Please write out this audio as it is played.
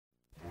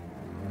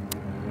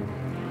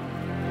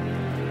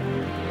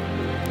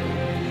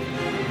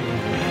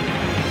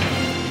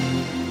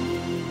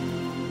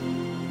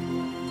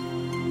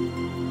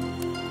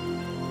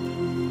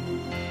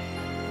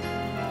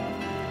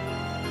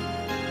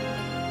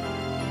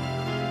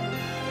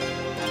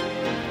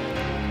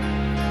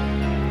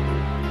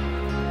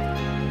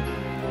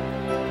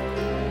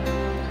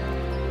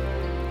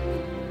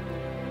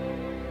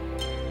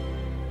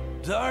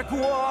Dark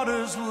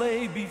waters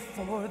lay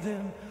before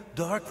them,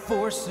 dark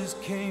forces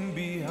came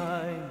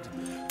behind.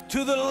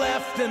 To the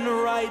left and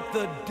right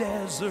the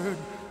desert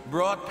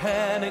brought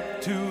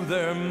panic to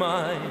their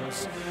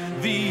minds.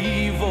 The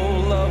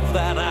evil of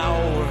that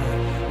hour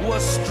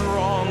was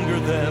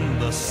stronger than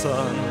the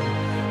sun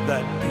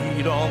that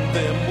beat on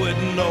them with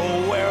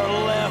nowhere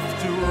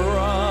left to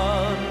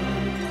run.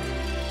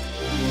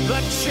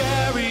 The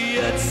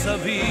chariots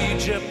of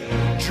Egypt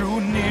drew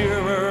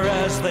nearer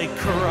as they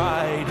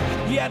cried,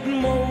 yet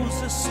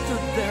Moses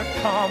stood there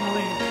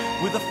calmly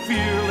with a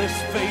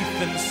fearless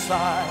faith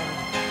inside.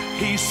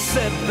 He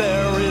said,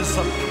 there is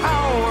a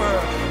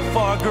power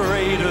far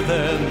greater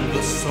than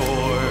the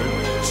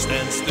sword.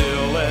 Stand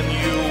still and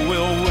you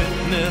will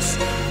witness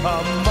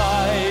a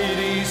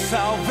mighty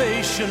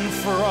salvation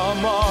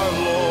from our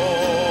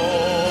Lord.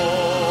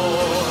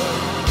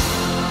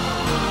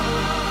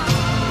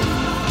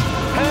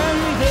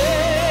 And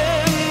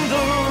then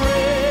the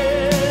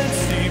Red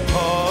Sea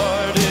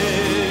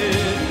parted,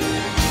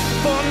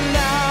 for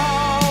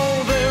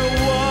now there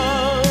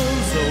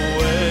was a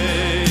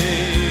way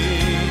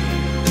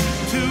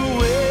to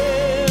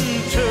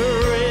enter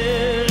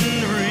in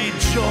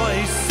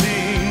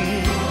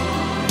rejoicing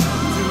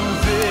to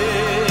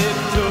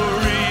victory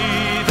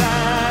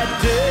that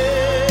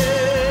day.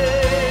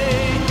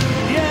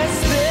 Yes,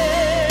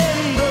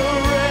 then the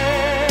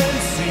Red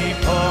Sea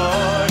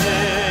parted.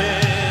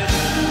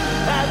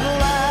 At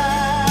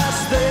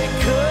last they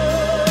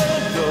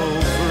could go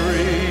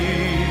free,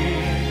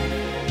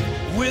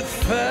 with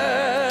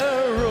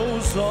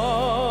Pharaoh's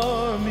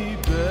army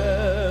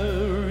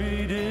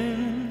buried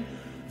in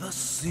the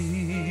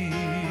sea.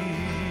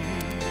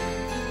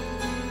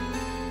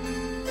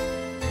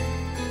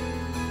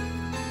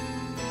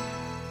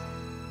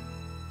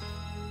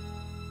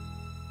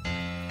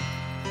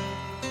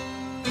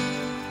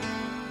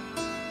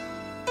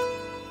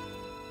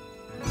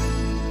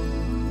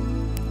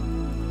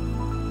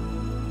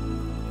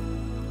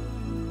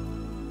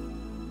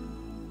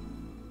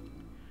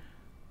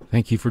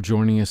 Thank you for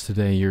joining us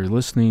today. You're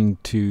listening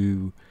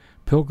to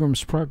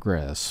Pilgrim's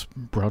Progress,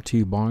 brought to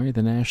you by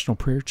the National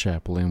Prayer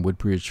Chapel in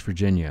Woodbridge,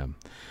 Virginia.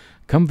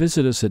 Come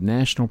visit us at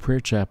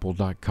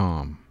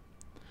nationalprayerchapel.com.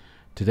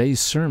 Today's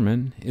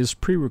sermon is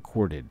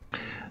pre-recorded.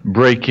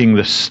 Breaking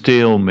the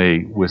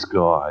stalemate with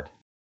God.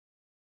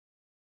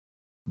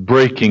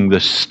 Breaking the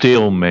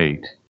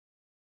stalemate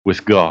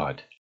with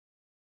God.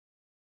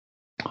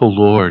 Oh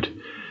Lord,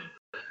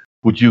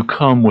 would you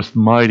come with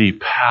mighty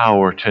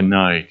power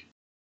tonight?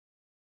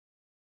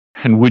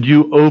 And would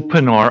you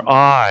open our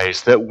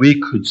eyes that we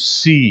could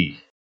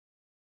see?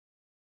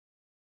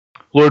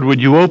 Lord,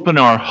 would you open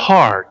our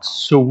hearts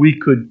so we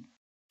could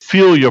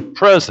feel your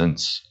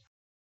presence?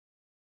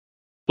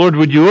 Lord,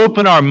 would you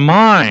open our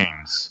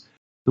minds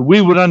that we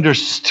would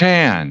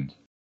understand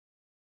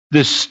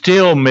this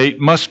stalemate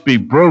must be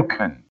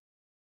broken?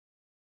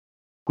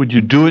 Would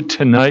you do it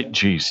tonight,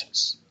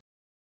 Jesus?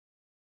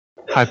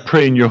 I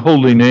pray in your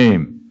holy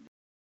name.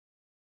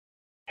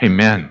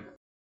 Amen.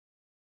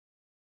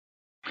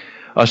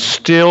 A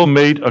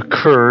stalemate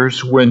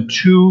occurs when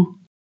two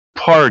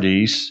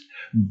parties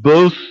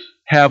both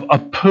have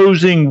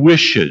opposing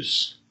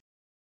wishes,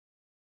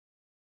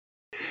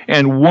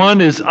 and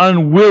one is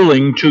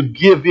unwilling to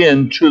give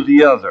in to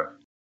the other.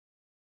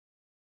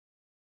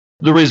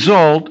 The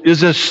result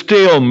is a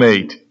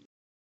stalemate.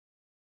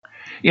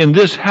 In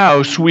this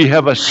house, we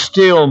have a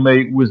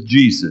stalemate with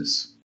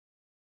Jesus.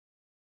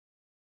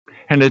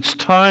 And it's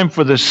time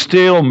for the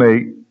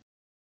stalemate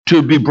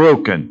to be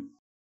broken.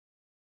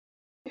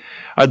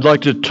 I'd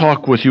like to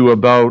talk with you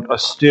about a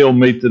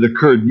stalemate that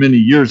occurred many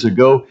years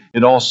ago.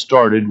 It all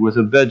started with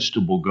a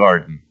vegetable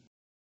garden.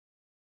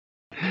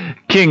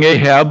 King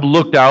Ahab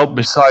looked out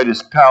beside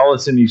his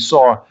palace and he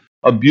saw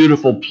a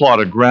beautiful plot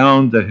of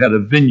ground that had a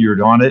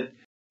vineyard on it,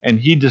 and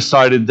he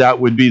decided that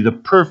would be the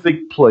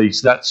perfect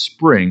place that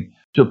spring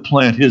to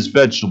plant his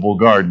vegetable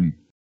garden.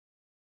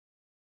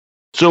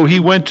 So he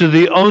went to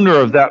the owner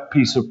of that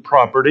piece of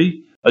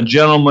property, a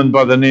gentleman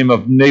by the name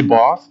of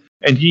Naboth,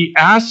 and he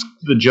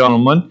asked the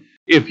gentleman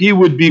if he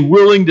would be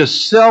willing to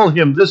sell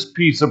him this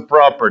piece of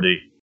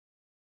property.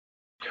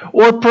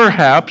 Or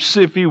perhaps,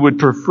 if he would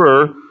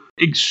prefer,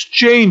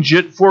 exchange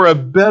it for a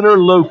better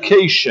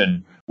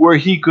location where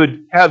he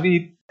could have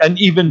an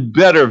even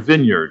better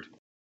vineyard.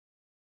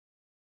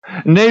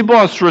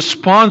 Naboth's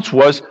response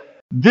was,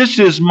 "This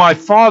is my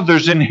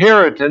father's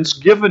inheritance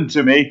given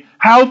to me.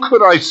 How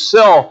could I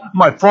sell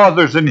my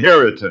father's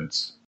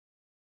inheritance?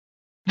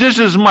 This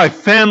is my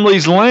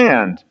family's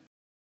land.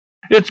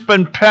 It's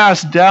been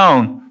passed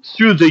down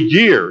through the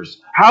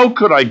years. How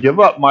could I give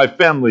up my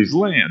family's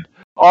land?"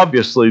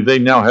 Obviously, they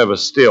now have a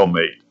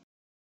stalemate.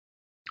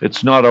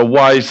 It's not a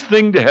wise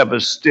thing to have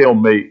a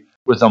stalemate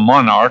with a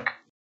monarch.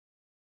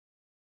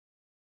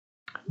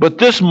 But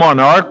this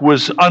monarch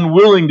was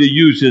unwilling to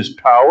use his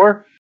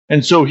power,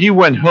 and so he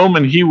went home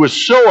and he was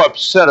so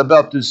upset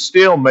about this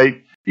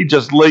stalemate, he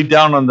just laid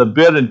down on the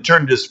bed and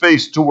turned his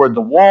face toward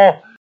the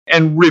wall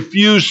and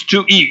refused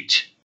to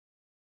eat.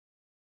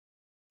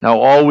 Now,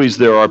 always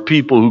there are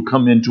people who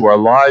come into our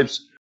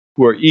lives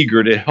who are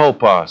eager to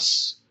help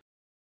us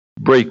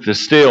break the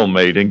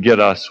stalemate and get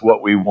us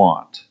what we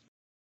want.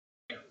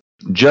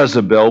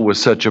 Jezebel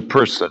was such a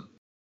person.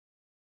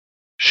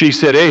 She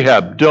said,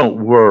 Ahab,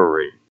 don't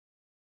worry.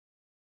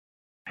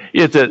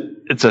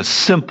 It's a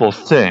simple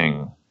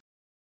thing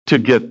to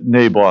get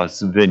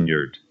Naboth's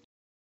vineyard.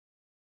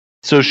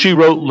 So she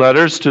wrote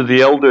letters to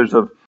the elders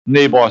of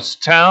Naboth's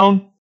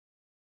town,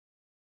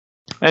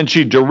 and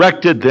she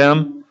directed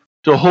them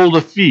to hold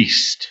a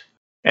feast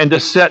and to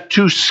set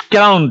 2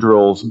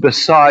 scoundrels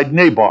beside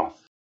Naboth,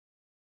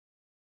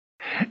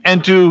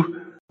 and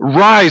to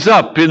rise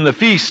up in the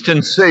feast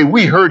and say,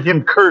 we heard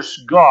him curse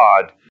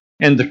God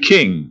and the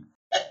king.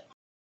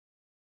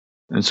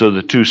 And so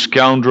the 2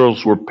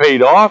 scoundrels were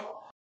paid off.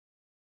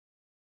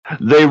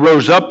 They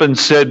rose up and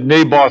said,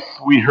 Naboth,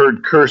 we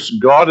heard curse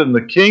God and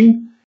the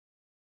king.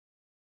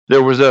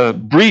 There was a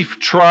brief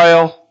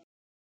trial.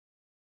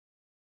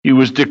 He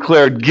was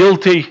declared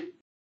guilty.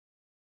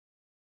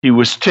 He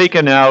was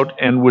taken out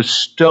and was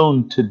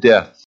stoned to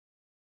death.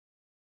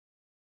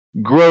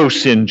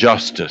 Gross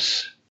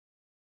injustice.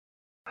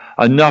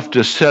 Enough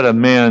to set a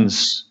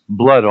man's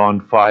blood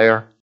on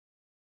fire.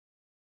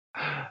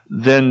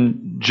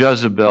 Then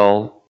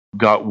Jezebel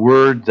got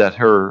word that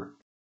her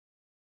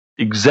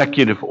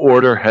executive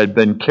order had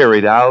been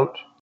carried out.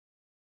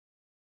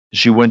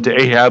 She went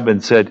to Ahab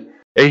and said,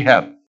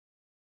 Ahab,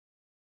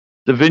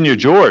 the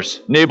vineyard's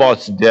yours.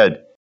 Naboth's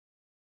dead.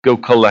 Go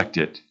collect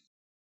it.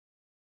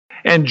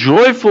 And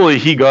joyfully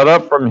he got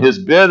up from his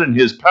bed and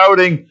his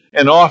pouting,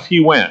 and off he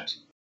went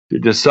to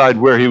decide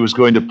where he was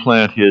going to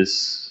plant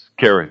his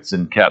carrots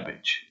and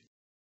cabbage.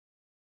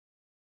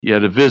 He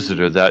had a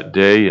visitor that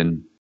day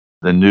in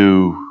the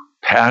new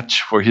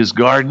patch for his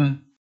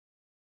garden.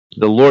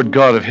 The Lord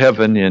God of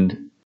heaven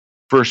in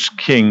 1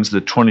 Kings,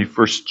 the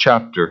 21st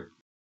chapter,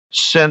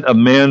 sent a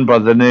man by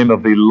the name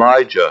of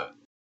Elijah.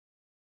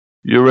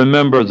 You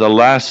remember the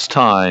last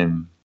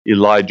time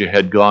Elijah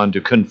had gone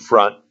to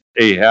confront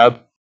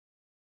Ahab?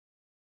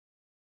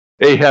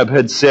 Ahab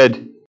had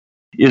said,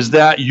 is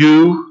that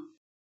you,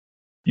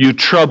 you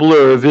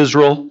troubler of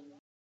Israel?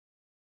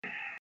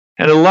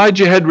 And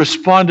Elijah had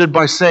responded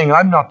by saying,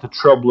 I'm not the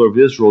troubler of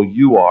Israel,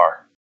 you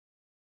are.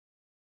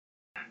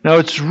 Now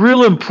it's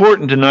real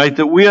important tonight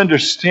that we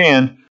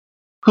understand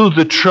who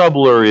the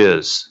troubler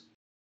is.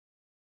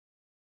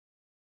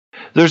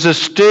 There's a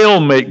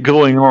stalemate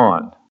going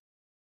on.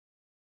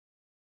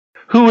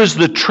 Who is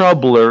the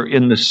troubler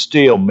in the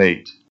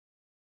stalemate?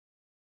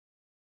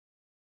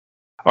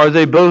 Are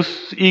they both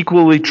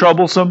equally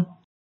troublesome?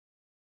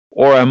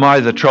 Or am I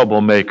the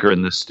troublemaker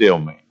in the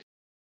stalemate?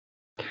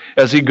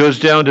 As he goes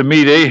down to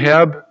meet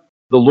Ahab,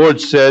 the Lord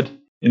said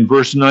in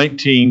verse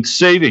 19,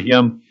 say to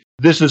him,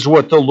 this is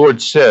what the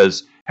Lord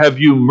says, have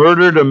you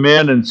murdered a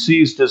man and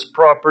seized his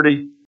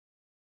property?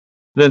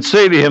 Then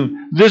say to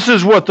him, this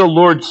is what the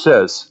Lord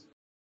says,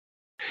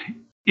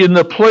 in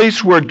the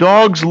place where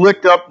dogs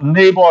licked up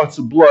Naboth's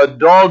blood,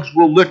 dogs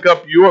will lick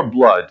up your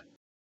blood.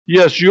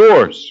 Yes,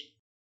 yours.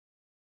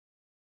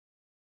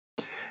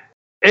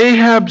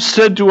 Ahab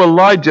said to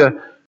Elijah,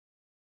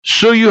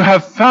 so you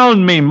have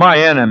found me, my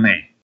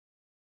enemy.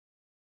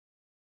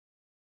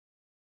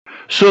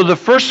 So the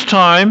first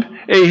time,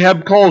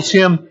 Ahab calls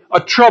him a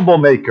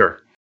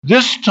troublemaker.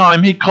 This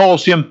time he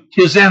calls him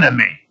his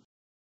enemy.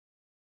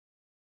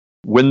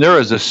 When there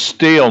is a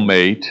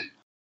stalemate,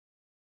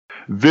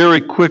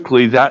 very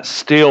quickly that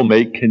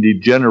stalemate can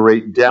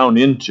degenerate down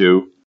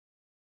into,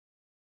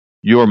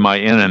 you're my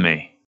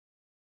enemy.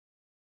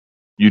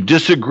 You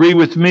disagree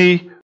with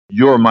me,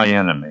 you're my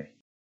enemy.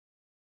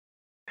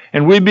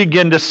 And we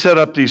begin to set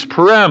up these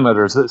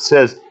parameters that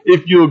says,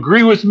 if you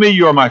agree with me,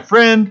 you're my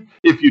friend.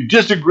 If you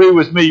disagree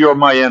with me, you're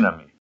my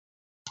enemy.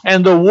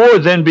 And the war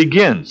then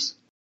begins.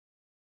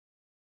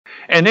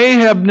 And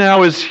Ahab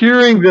now is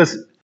hearing this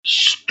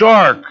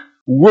stark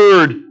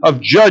word of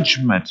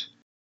judgment.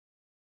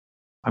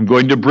 I'm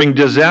going to bring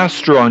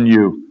disaster on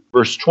you.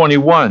 Verse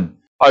 21,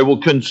 I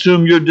will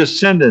consume your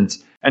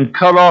descendants and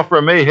cut off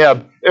from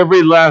Ahab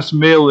every last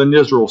male in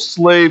Israel,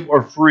 slave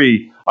or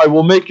free. I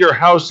will make your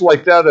house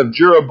like that of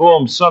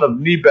Jeroboam, son of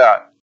Nebat.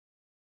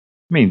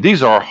 I mean,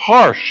 these are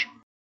harsh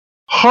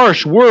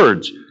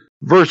words.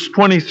 Verse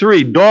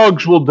 23,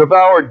 dogs will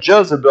devour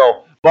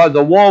Jezebel by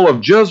the wall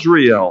of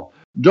Jezreel.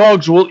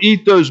 Dogs will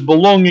eat those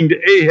belonging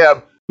to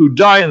Ahab who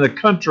die in the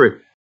country.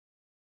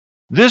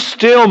 This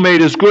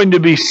stalemate is going to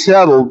be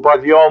settled by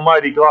the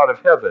Almighty God of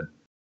heaven.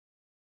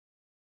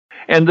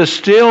 And the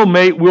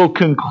stalemate will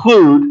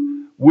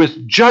conclude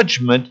with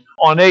judgment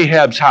on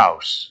Ahab's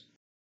house.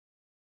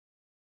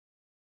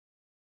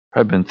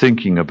 I've been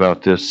thinking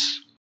about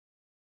this.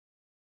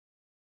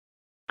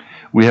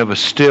 We have a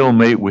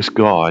stalemate with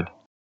God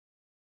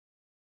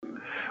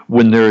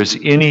when there is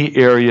any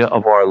area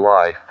of our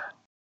life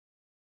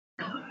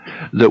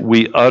that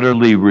we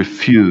utterly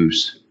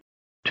refuse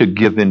to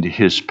give into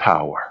His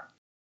power.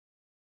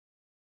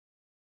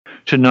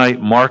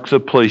 Tonight, mark the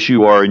place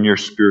you are in your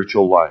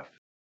spiritual life.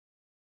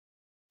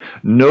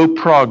 No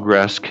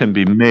progress can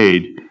be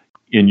made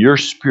in your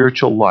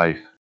spiritual life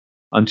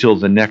until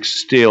the next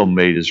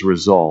stalemate is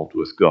resolved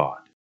with God.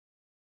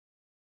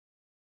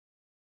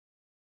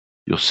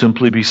 You'll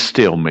simply be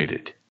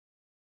stalemated.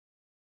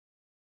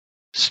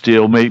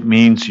 Stalemate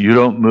means you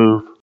don't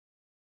move,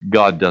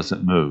 God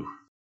doesn't move.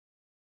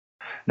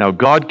 Now,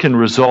 God can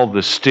resolve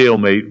the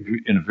stalemate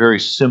in a very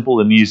simple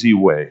and easy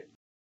way.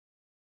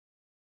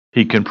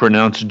 He can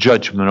pronounce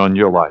judgment on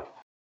your life.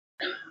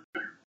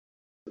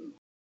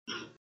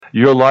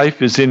 Your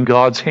life is in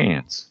God's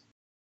hands.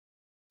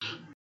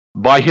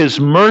 By His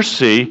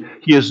mercy,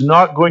 He is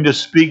not going to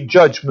speak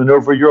judgment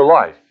over your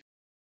life.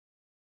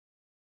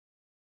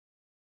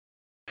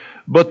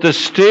 But the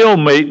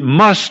stalemate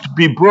must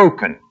be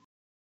broken.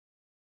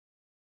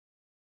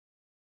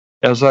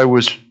 As I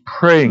was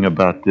praying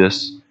about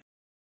this,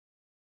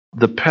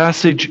 the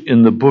passage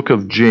in the book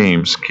of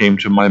James came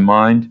to my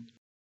mind.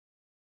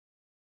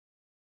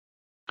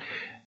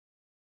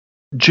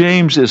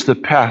 James is the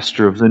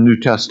pastor of the New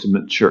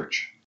Testament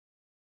church.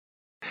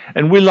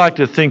 And we like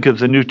to think of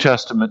the New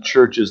Testament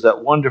church as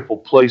that wonderful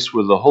place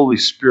where the Holy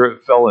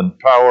Spirit fell in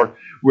power,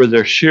 where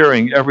they're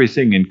sharing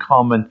everything in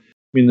common.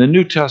 I mean, the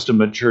New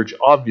Testament church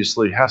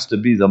obviously has to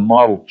be the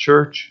model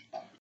church.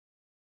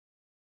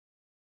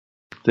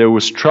 There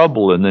was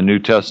trouble in the New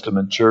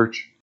Testament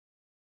church.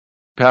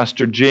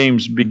 Pastor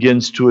James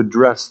begins to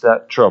address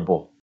that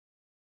trouble.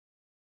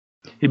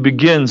 He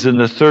begins in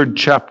the 3rd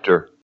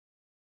chapter,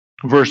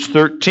 verse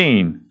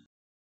 13.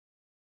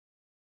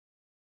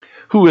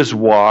 Who is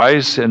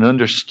wise and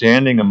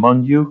understanding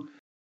among you?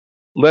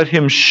 Let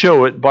him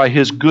show it by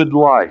his good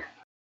life,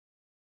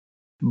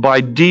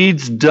 by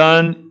deeds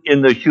done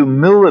in the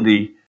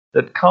humility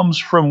that comes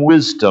from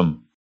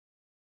wisdom.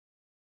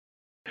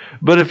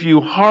 But if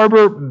you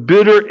harbor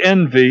bitter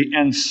envy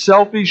and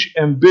selfish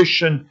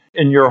ambition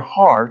in your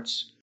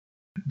hearts,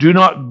 do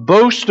not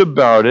boast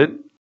about it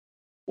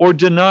or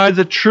deny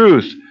the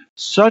truth.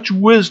 Such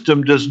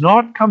wisdom does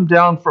not come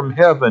down from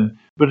heaven,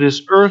 but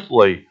is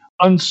earthly,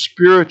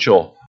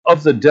 unspiritual,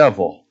 of the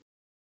devil.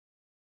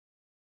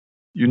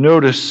 You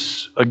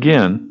notice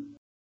again,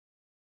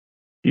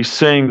 he's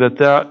saying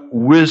that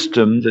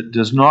wisdom that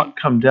does not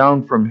come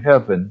down from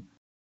heaven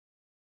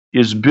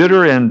is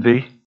bitter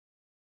envy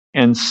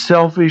and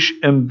selfish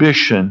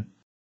ambition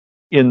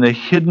in the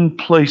hidden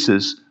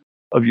places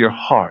of your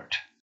heart.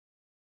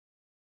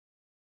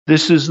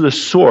 This is the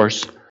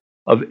source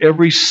of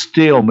every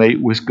stalemate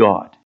with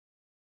God.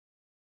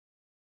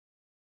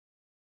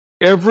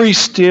 Every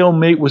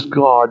stalemate with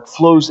God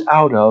flows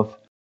out of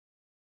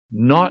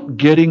not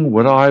getting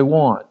what I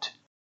want.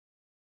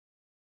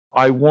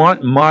 I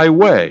want my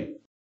way.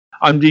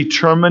 I'm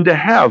determined to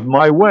have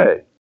my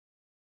way.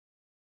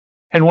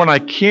 And when I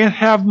can't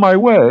have my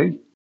way,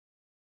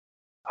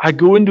 I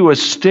go into a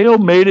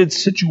stalemated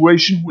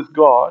situation with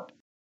God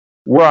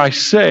where I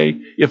say,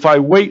 if I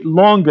wait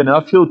long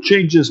enough, He'll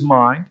change His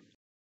mind,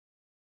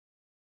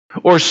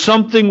 or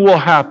something will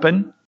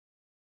happen,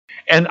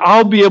 and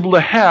I'll be able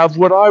to have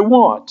what I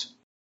want.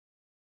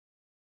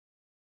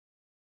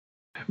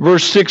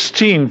 Verse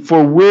 16,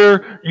 for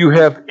where you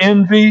have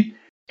envy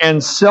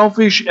and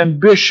selfish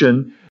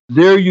ambition,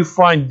 there you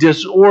find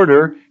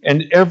disorder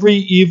and every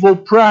evil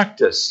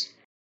practice.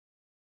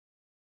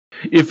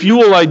 If you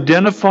will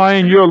identify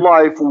in your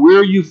life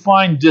where you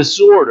find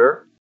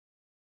disorder,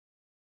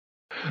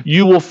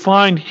 you will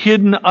find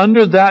hidden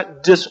under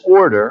that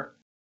disorder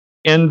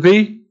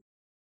envy,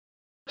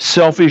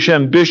 selfish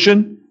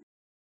ambition,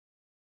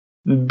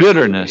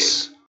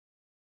 bitterness.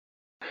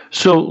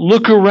 So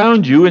look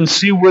around you and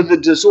see where the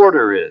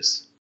disorder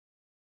is.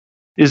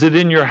 Is it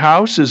in your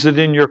house? Is it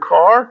in your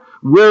car?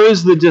 Where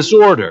is the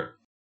disorder?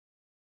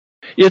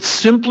 It's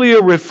simply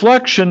a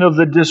reflection of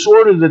the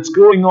disorder that's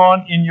going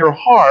on in your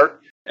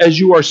heart as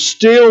you are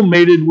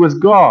stalemated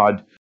with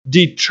God,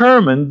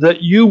 determined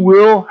that you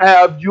will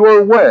have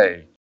your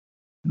way.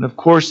 And of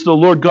course, the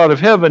Lord God of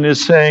heaven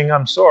is saying,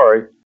 I'm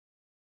sorry,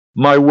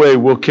 my way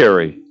will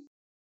carry.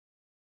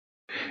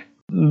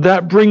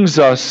 That brings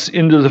us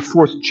into the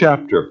 4th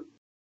chapter.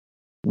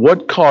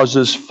 What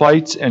causes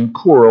fights and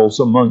quarrels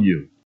among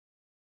you?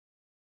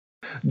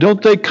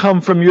 Don't they come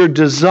from your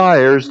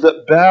desires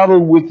that battle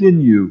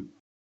within you?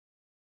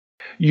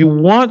 You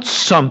want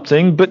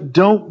something but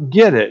don't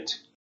get it.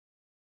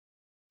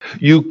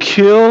 You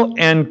kill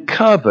and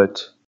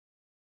covet,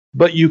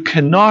 but you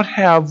cannot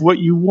have what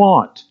you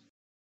want.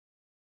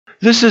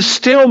 This is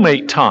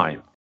stalemate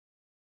time.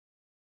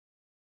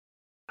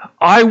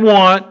 I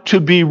want to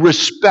be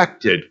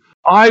respected.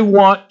 I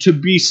want to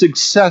be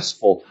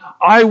successful.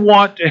 I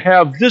want to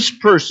have this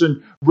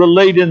person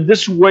relate in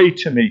this way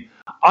to me.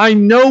 I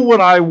know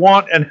what I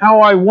want and how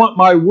I want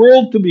my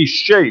world to be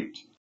shaped.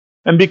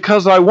 And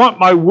because I want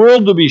my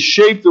world to be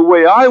shaped the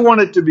way I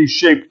want it to be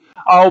shaped,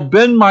 I'll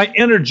bend my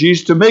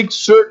energies to make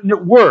certain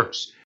it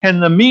works. And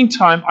in the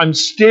meantime, I'm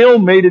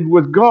stalemated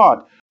with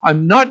God.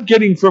 I'm not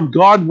getting from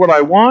God what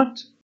I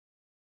want.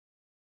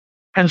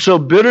 And so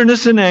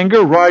bitterness and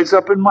anger rise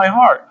up in my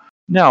heart.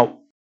 Now,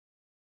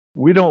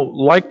 we don't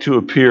like to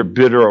appear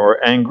bitter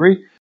or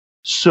angry,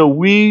 so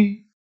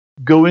we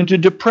go into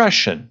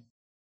depression.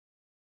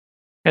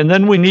 And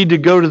then we need to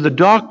go to the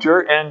doctor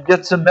and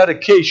get some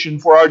medication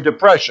for our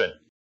depression.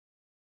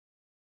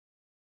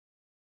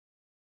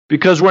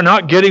 Because we're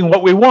not getting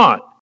what we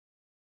want.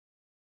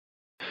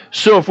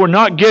 So if we're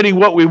not getting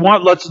what we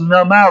want, let's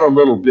numb out a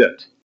little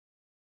bit.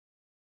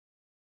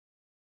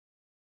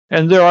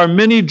 And there are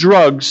many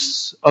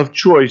drugs of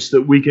choice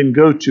that we can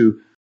go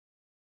to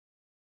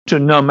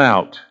numb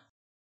out.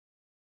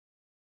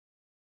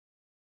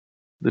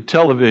 The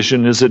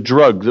television is a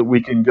drug that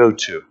we can go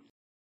to.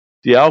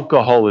 The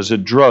alcohol is a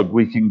drug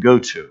we can go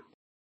to.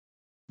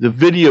 The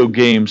video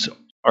games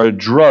are a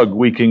drug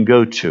we can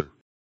go to.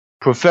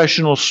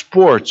 Professional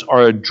sports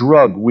are a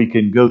drug we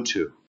can go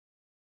to.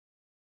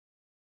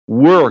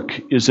 Work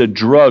is a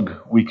drug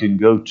we can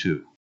go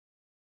to.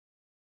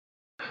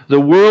 The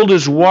world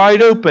is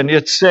wide open.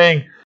 It's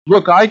saying,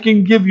 look, I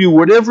can give you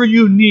whatever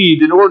you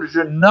need in order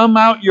to numb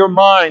out your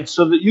mind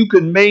so that you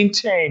can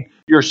maintain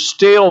your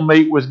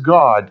stalemate with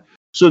God,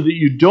 so that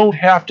you don't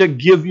have to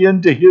give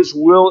in to His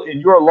will in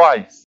your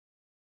life.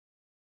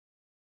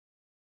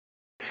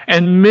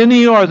 And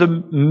many are the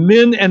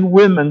men and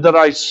women that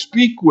I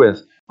speak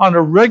with on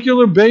a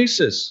regular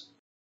basis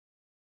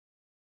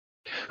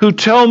who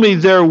tell me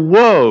their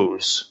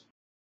woes.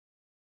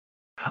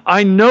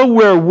 I know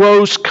where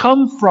woes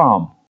come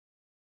from.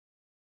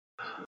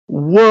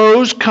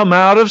 Woes come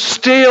out of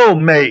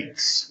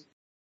stalemates.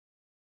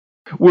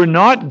 We're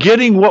not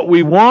getting what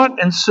we want,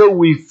 and so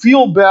we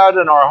feel bad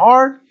in our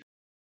heart.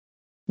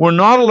 We're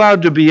not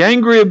allowed to be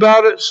angry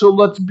about it, so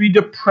let's be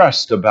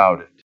depressed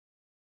about it.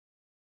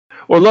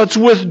 Or let's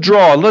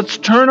withdraw. Let's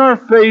turn our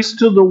face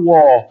to the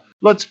wall.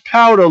 Let's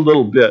pout a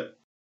little bit.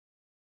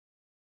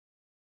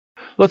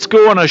 Let's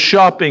go on a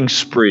shopping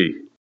spree.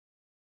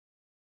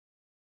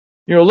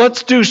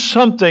 Let's do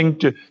something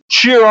to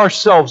cheer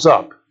ourselves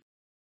up.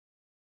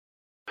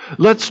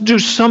 Let's do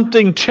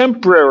something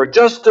temporary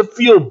just to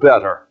feel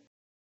better.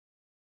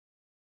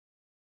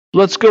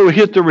 Let's go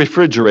hit the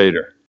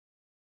refrigerator.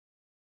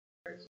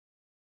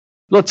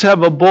 Let's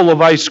have a bowl of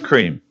ice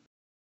cream.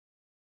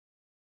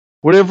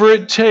 Whatever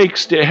it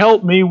takes to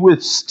help me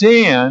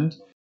withstand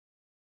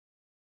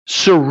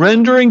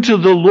surrendering to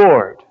the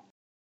Lord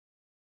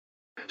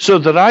so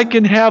that I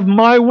can have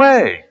my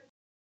way.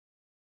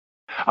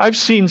 I've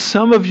seen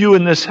some of you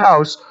in this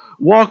house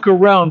walk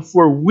around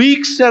for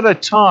weeks at a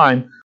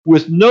time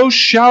with no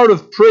shout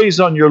of praise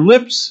on your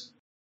lips,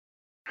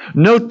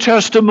 no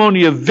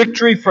testimony of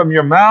victory from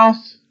your mouth.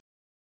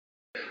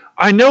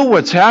 I know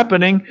what's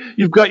happening.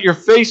 You've got your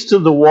face to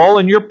the wall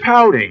and you're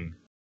pouting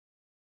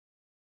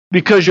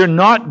because you're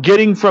not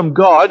getting from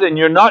God, and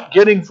you're not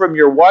getting from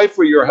your wife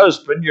or your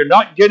husband. You're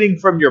not getting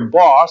from your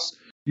boss.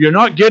 You're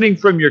not getting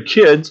from your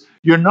kids.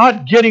 You're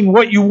not getting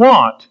what you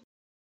want.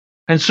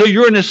 And so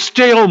you're in a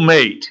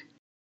stalemate.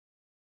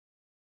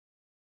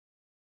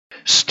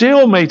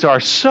 Stalemates are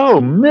so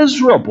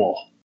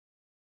miserable.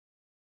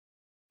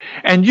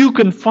 And you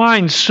can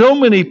find so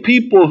many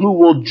people who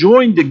will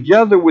join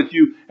together with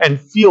you and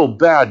feel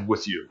bad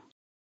with you.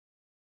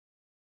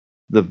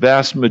 The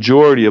vast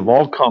majority of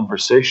all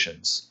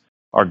conversations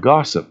are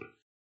gossip.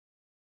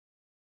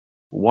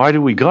 Why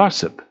do we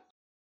gossip?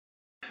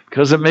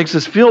 Because it makes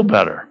us feel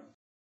better.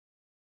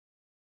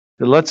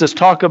 It lets us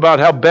talk about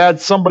how bad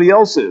somebody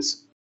else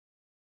is.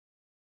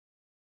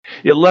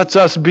 It lets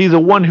us be the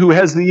one who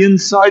has the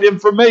inside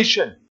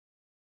information.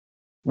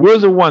 We're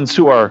the ones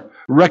who are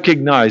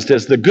recognized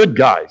as the good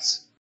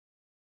guys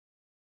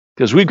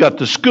because we've got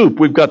the scoop,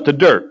 we've got the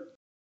dirt.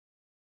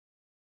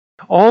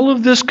 All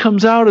of this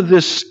comes out of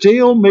this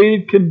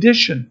stalemated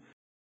condition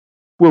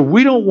where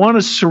we don't want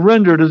to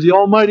surrender to the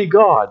Almighty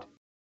God.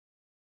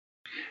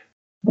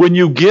 When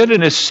you get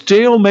in a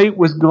stalemate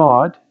with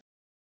God,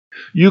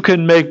 you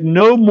can make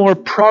no more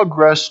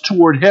progress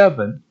toward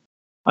heaven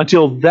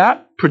until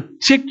that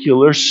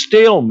particular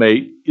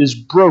stalemate is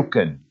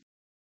broken.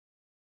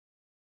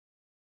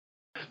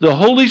 The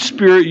Holy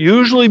Spirit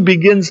usually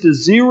begins to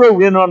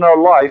zero in on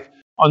our life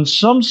on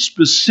some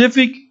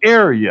specific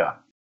area.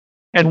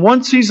 And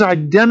once He's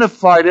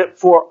identified it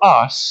for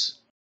us,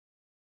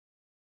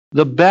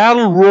 the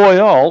battle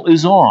royale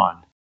is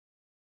on.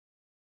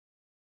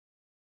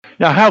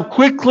 Now, how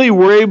quickly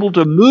we're able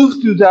to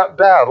move through that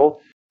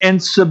battle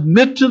and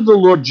submit to the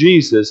Lord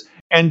Jesus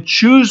and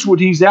choose what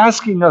He's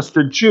asking us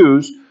to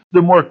choose,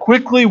 the more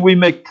quickly we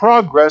make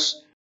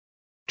progress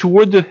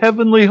toward the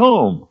heavenly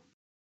home.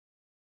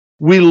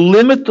 We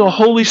limit the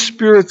Holy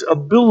Spirit's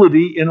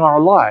ability in our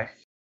life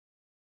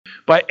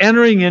by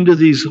entering into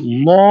these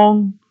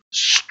long,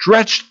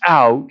 stretched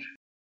out,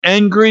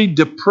 angry,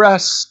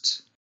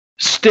 depressed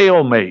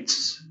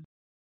stalemates.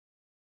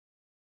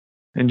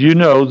 And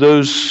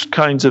those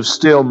kinds of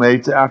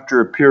stalemates, after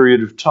a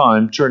period of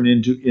time, turn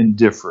into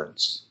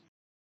indifference,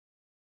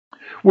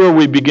 where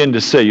we begin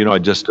to say, I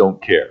just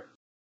don't care.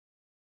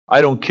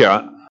 I don't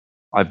care.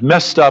 I've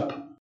messed up.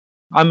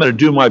 I'm going to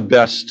do my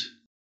best.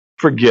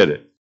 Forget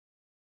it.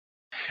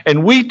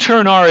 And we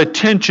turn our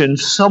attention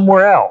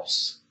somewhere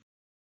else.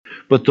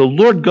 But the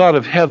Lord God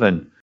of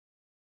heaven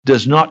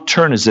does not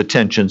turn His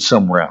attention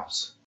somewhere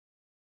else.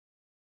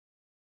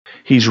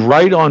 He's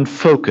right on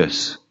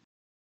focus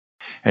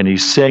And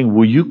he's saying,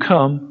 will you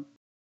come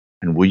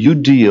and will you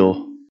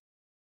deal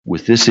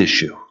with this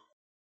issue?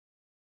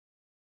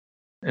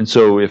 And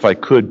so if I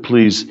could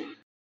please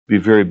be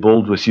very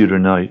bold with you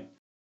tonight.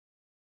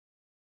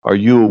 Are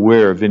you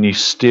aware of any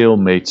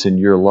stalemates in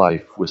your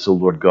life with the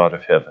Lord God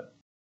of heaven?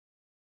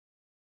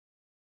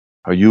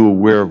 Are you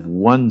aware of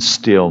one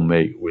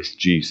stalemate with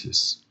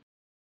Jesus,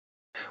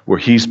 where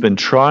he's been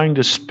trying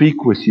to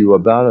speak with you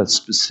about a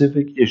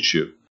specific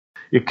issue?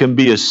 It can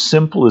be as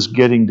simple as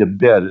getting to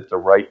bed at the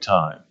right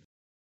time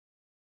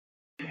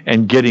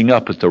and getting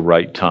up at the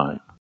right time.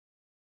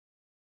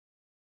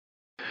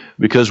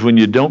 Because when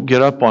you don't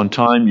get up on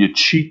time, you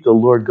cheat the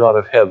Lord God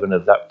of heaven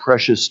of that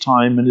precious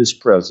time in his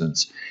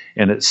presence,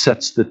 and it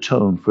sets the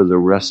tone for the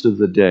rest of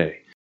the day.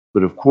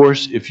 But of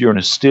course, if you're in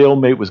a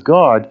stalemate with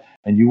God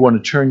and you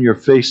want to turn your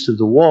face to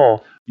the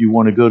wall, you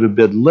want to go to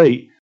bed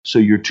late, so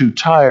you're too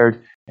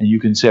tired, and you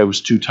can say, I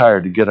was too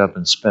tired to get up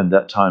and spend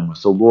that time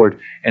with the Lord,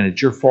 and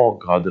it's your fault,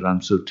 God, that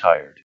I'm so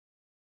tired.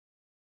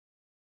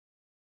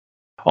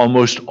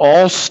 Almost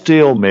all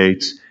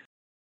stalemates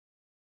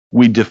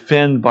we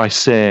defend by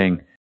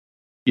saying,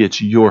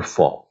 it's your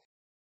fault.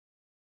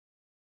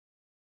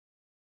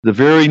 The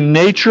very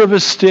nature of a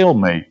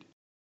stalemate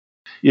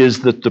is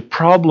that the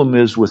problem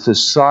is with the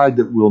side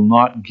that will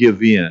not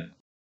give in.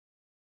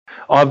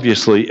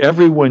 Obviously,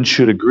 everyone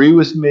should agree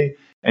with me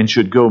and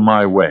should go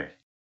my way.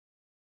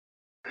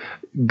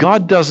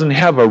 God doesn't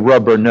have a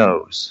rubber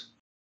nose.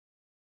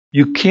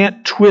 You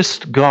can't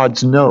twist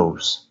God's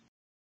nose.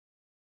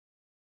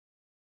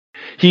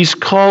 He's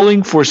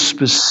calling for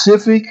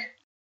specific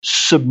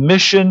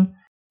submission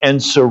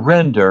and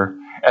surrender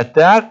at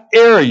that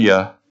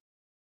area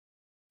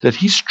that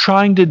he's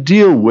trying to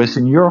deal with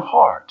in your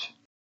heart.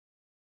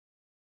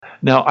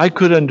 Now, I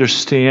could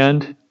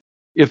understand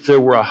if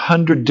there were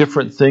 100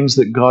 different things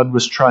that God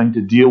was trying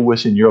to deal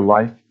with in your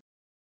life.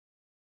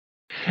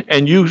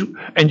 And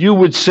you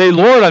would say,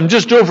 Lord, I'm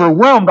just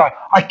overwhelmed.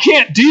 I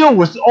can't deal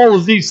with all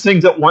of these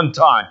things at one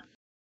time.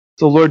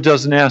 The Lord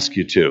doesn't ask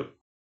you to.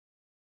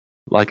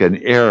 Like an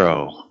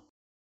arrow,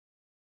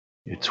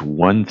 it's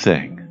one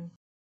thing.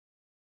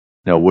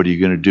 Now, what are you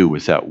going to do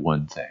with that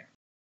one thing?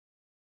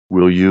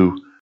 Will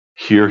you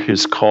hear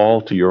his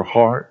call to your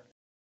heart?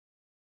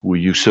 Will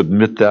you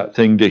submit that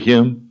thing to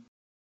him?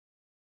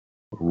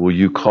 Or will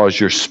you cause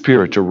your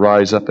spirit to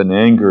rise up in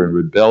anger and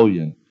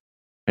rebellion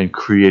and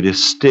create a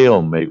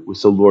stalemate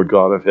with the Lord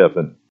God of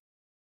heaven?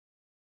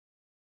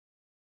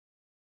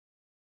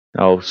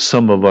 Now,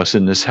 some of us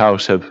in this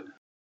house have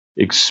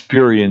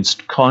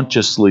experienced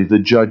consciously the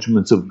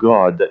judgments of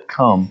God that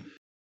come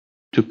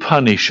to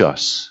punish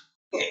us,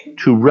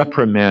 to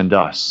reprimand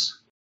us.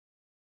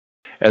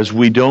 As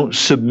we don't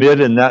submit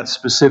in that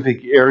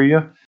specific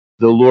area,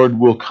 the Lord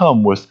will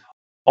come with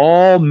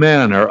all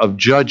manner of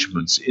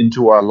judgments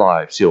into our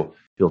lives. He'll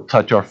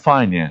touch our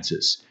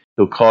finances.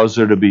 He'll cause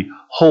there to be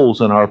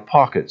holes in our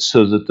pockets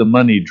so that the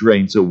money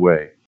drains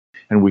away.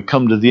 And we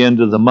come to the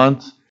end of the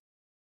month,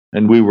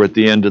 and we were at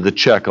the end of the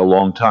check a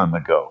long time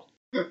ago.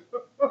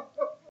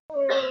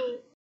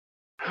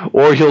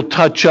 Or he'll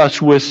touch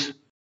us with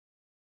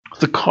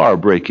the car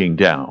breaking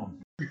down.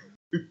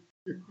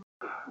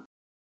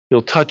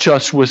 He'll touch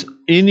us with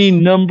any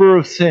number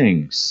of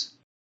things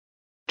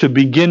to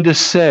begin to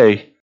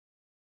say,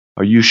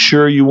 are you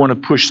sure you want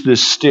to push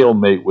this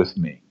stalemate with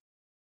me?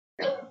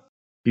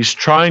 He's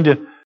trying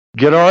to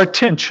get our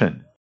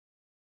attention.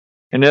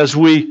 And as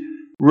we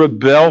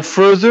rebel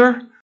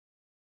further,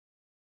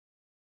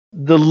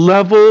 the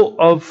level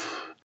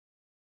of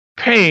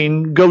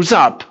pain goes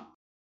up.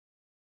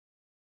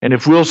 And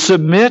if we'll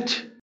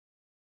submit,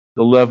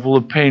 the level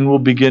of pain will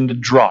begin to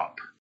drop.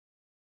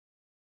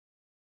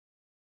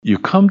 You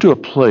come to a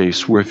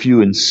place where if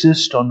you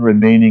insist on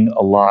remaining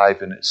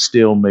alive in a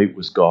stalemate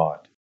with God,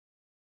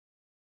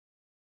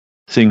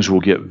 things will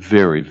get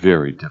very,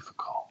 very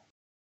difficult.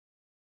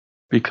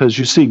 Because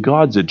you see,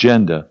 God's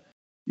agenda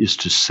is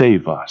to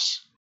save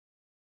us.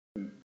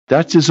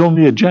 That's his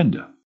only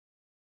agenda.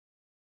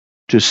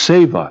 To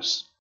save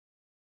us.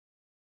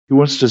 He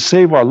wants to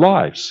save our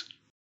lives.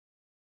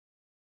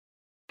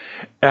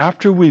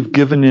 After we've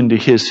given into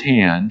his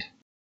hand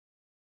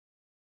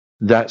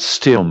that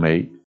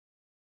stalemate,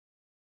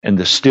 and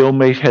the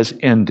stalemate has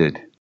ended,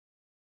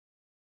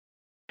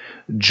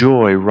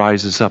 joy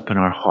rises up in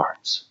our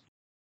hearts.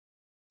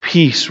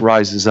 Peace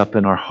rises up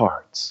in our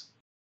hearts.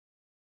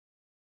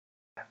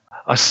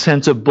 A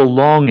sense of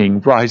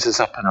belonging rises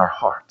up in our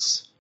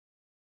hearts.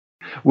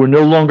 We're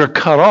no longer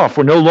cut off.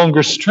 We're no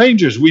longer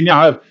strangers. We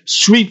now have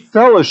sweet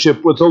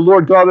fellowship with the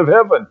Lord God of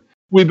heaven.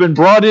 We've been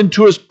brought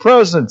into his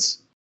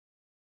presence.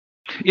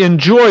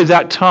 Enjoy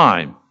that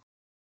time.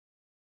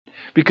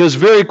 Because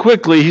very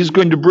quickly he's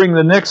going to bring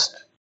the next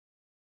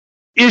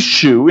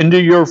issue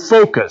into your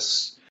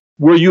focus,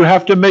 where you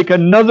have to make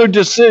another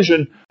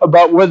decision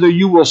about whether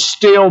you will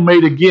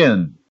stalemate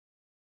again.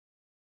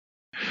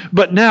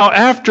 But now,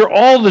 after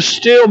all the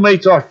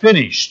stalemates are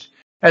finished,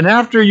 and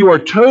after you are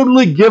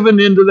totally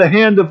given into the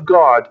hand of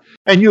God,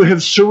 and you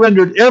have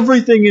surrendered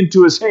everything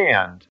into his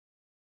hand,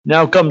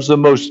 now comes the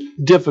most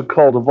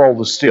difficult of all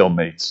the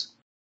stalemates.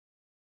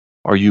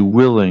 Are you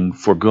willing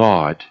for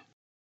God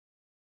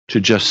to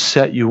just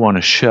set you on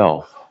a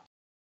shelf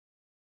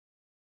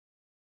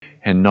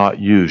and not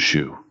use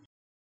you?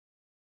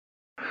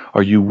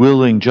 Are you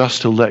willing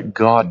just to let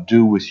God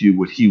do with you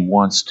what He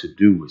wants to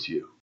do with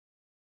you?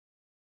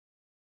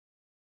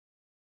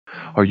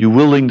 Are you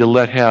willing to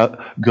let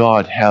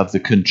God have the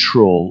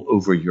control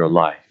over your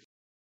life?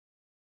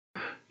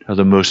 Now,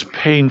 the most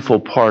painful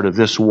part of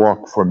this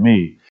walk for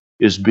me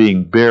is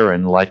being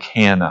barren like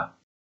Hannah.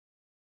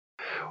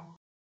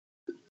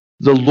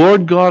 The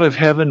Lord God of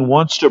heaven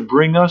wants to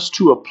bring us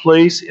to a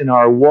place in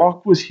our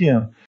walk with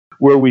Him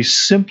where we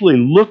simply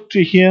look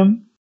to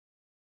Him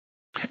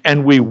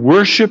and we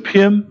worship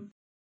Him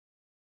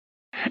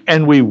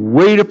and we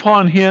wait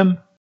upon Him,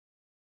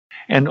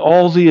 and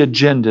all the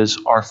agendas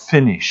are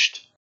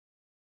finished.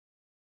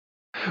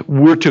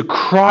 We're to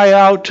cry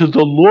out to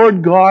the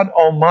Lord God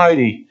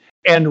Almighty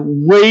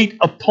and wait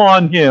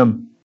upon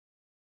Him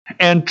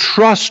and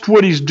trust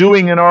what He's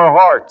doing in our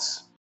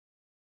hearts.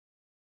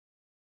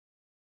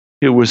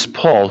 It was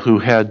Paul who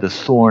had the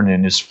thorn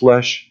in his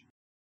flesh.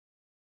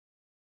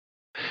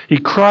 He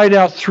cried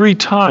out 3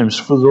 times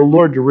for the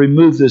Lord to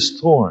remove this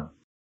thorn.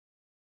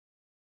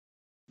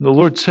 The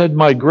Lord said,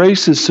 "My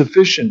grace is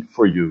sufficient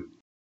for you."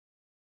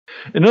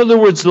 In other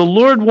words, the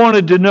Lord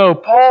wanted to know,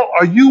 Paul,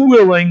 are you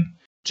willing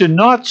to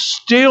not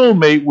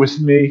stalemate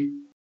with me,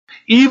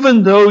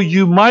 even though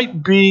you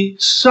might be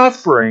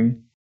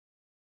suffering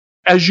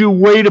as you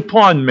wait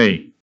upon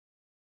me?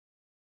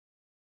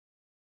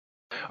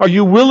 Are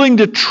you willing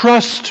to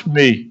trust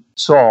me,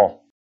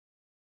 Saul?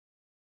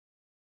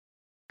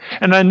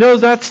 And I know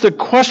that's the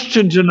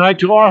question tonight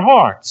to our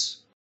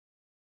hearts.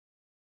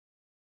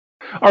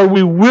 Are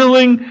we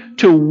willing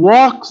to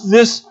walk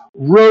this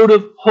road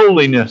of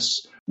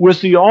holiness with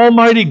the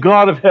Almighty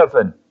God of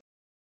heaven?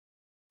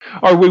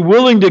 Are we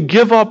willing to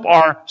give up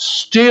our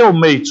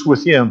stalemates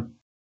with Him?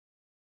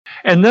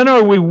 And then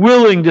are we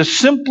willing to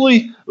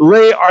simply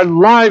lay our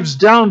lives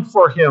down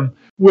for Him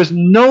with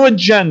no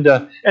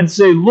agenda and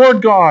say,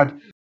 Lord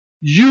God,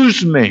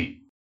 use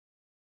me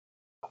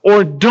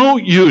or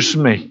don't use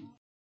me?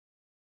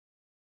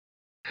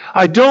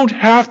 I don't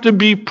have to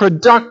be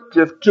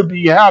productive to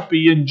be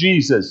happy in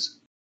Jesus.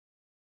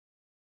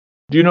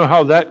 Do you know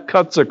how that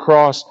cuts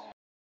across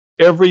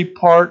every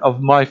part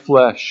of my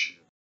flesh?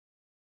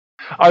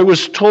 I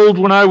was told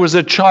when I was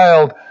a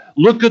child,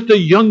 look at the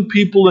young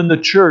people in the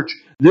church.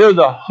 They're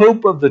the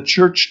hope of the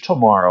church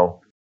tomorrow.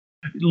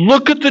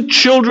 Look at the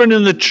children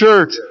in the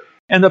church.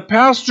 And the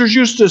pastors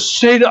used to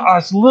say to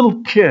us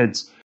little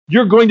kids,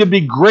 you're going to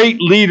be great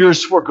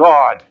leaders for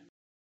God.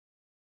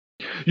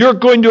 You're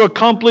going to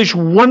accomplish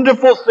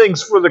wonderful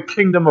things for the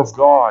kingdom of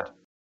God.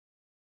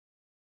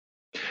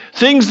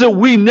 Things that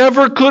we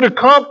never could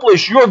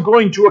accomplish, you're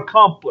going to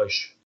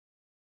accomplish.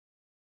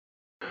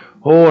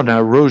 Oh, and I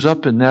rose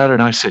up in that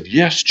and I said,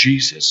 yes,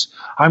 Jesus,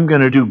 I'm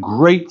going to do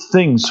great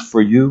things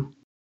for you.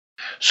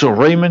 So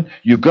Raymond,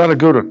 you've got to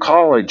go to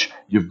college.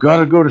 You've got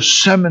to go to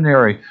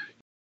seminary.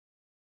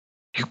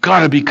 You've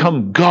got to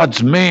become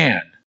God's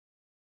man.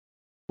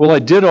 Well, I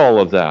did all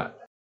of that.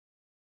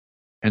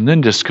 And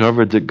then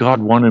discovered that God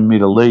wanted me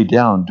to lay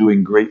down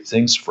doing great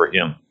things for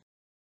Him.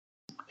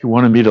 He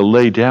wanted me to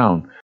lay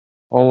down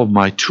all of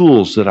my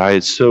tools that I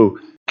had so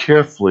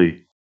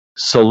carefully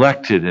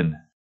selected and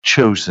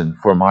chosen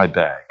for my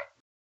bag.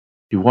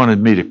 He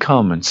wanted me to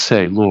come and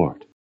say,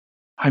 Lord,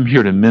 I'm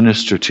here to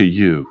minister to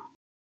you.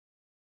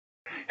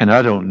 And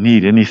I don't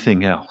need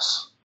anything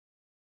else.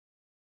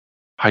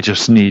 I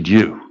just need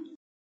you.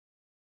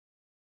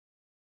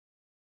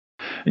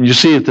 And you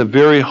see, at the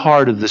very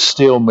heart of the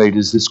stalemate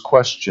is this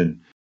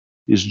question,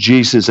 is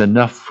Jesus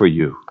enough for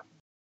you?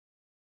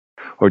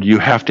 Or do you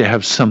have to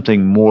have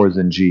something more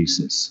than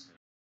Jesus?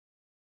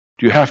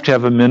 Do you have to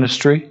have a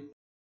ministry? Do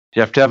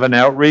you have to have an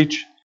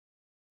outreach?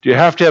 Do you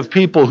have to have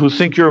people who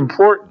think you're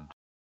important?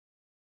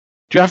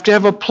 Do you have to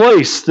have a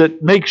place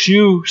that makes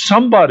you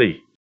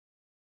somebody?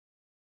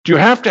 Do you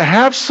have to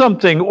have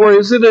something, or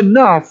is it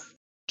enough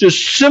to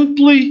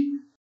simply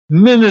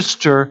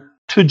minister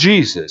to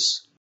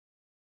Jesus?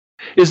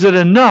 Is it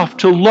enough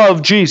to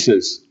love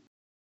Jesus?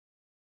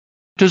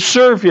 To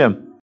serve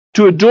Him?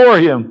 To adore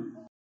Him?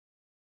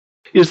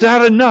 Is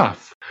that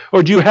enough?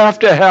 Or do you have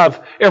to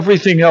have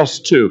everything else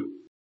too?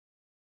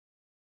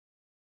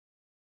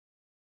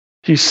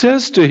 He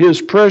says to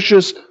His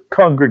precious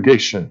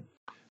congregation,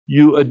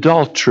 you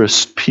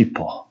adulterous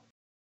people,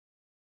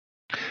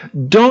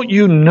 don't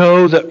you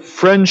know that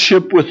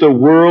friendship with the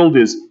world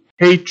is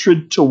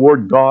hatred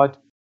toward God?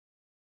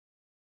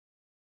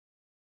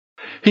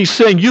 He's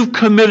saying you've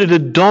committed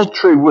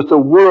adultery with the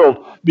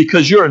world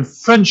because you're in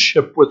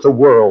friendship with the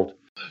world.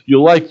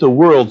 You like the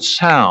world's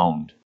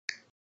sound.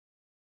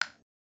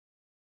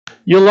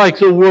 You like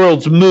the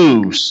world's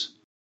moves.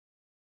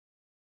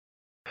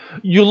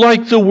 You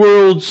like the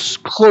world's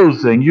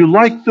clothing. You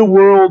like the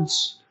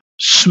world's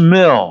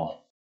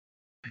smell.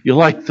 You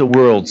like the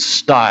world's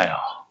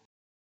style.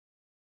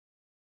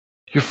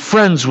 You're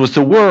friends with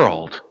the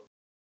world.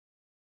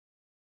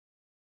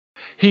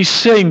 He's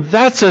saying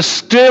that's a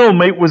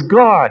stalemate with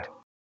God.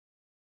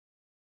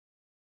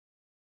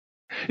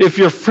 If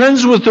you're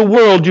friends with the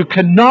world, you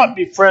cannot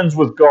be friends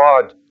with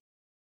God.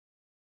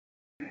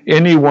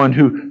 Anyone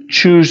who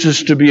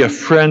chooses to be a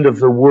friend of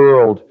the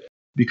world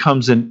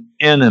becomes an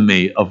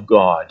enemy of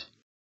God.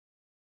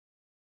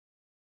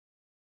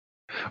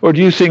 Or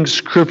do you think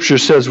Scripture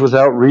says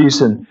without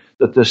reason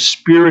that the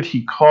Spirit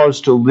He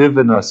caused to live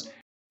in us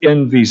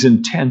envies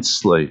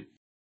intensely?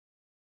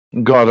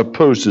 God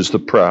opposes the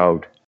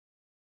proud,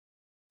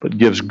 but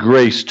gives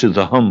grace to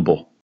the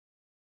humble.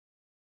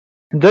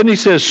 And then He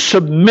says,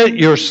 submit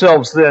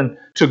yourselves then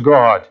to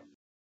God.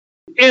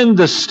 End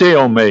the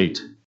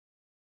stalemate.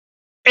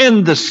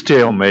 End the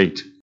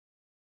stalemate.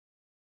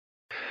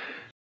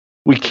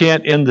 We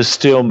can't end the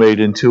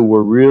stalemate until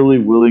we're really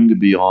willing to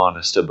be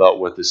honest about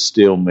what the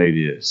stalemate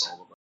is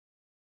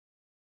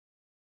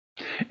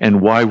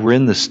and why we're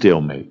in the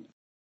stalemate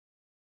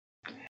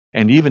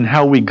and even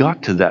how we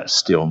got to that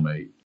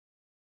stalemate,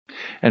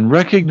 and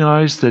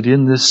recognize that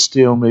in this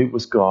stalemate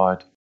with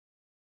God,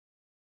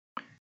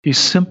 He's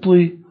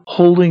simply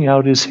holding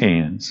out His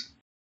hands,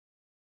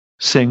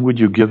 saying, would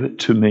you give it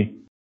to me?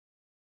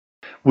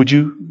 Would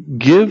you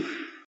give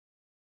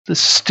the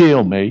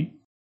stalemate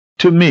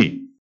to me?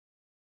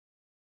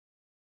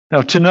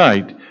 Now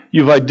tonight,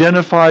 you've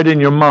identified in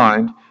your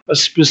mind a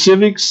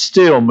specific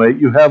stalemate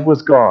you have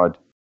with God.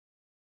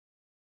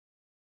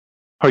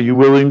 Are you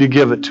willing to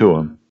give it to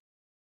Him?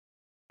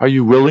 Are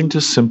you willing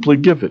to simply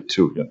give it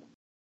to Him?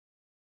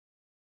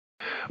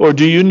 Or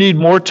do you need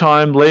more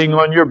time laying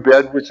on your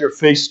bed with your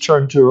face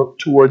turned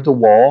toward the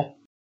wall,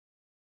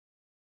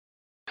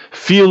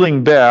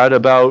 feeling bad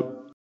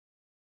about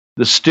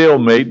the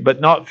stalemate,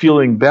 but not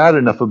feeling bad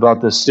enough about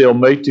the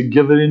stalemate to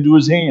give it into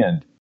His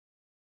hand?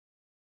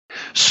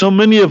 So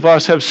many of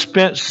us have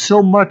spent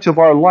so much of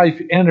our life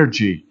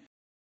energy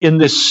in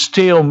this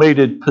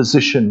stalemated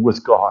position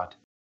with God,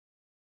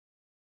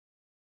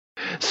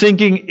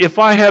 thinking if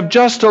I have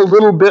just a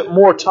little bit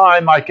more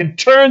time, I can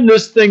turn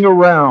this thing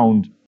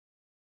around.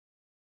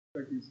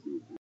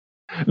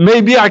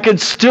 Maybe I can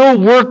still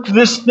work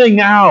this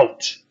thing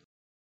out,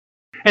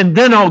 and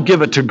then I'll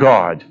give it to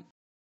God.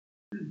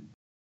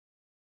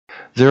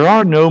 There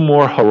are no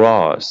more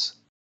hurrahs.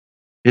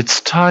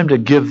 It's time to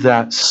give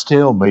that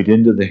stalemate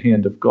into the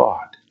hand of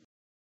God.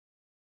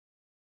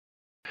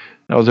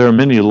 Now, there are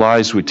many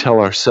lies we tell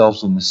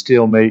ourselves in the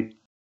stalemate.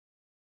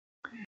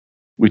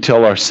 We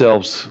tell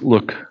ourselves,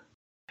 look,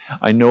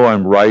 I know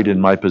I'm right in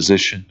my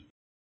position.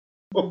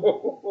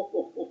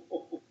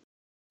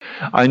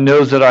 I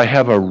know that I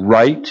have a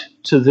right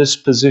to this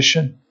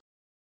position.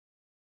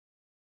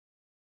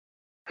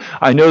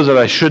 I know that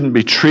I shouldn't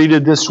be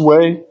treated this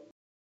way.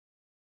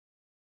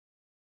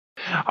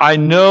 I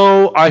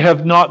know I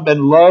have not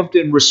been loved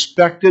and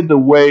respected the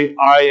way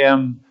I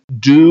am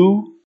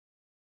due.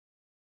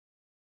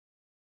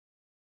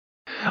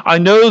 I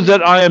know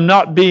that I am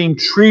not being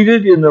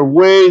treated in the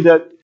way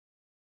that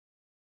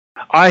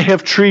I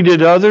have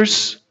treated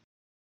others.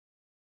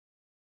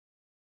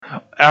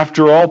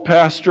 After all,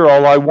 Pastor,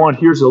 all I want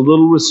here is a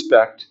little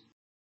respect,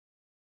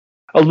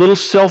 a little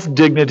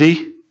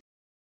self-dignity.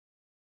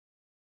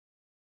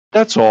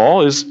 That's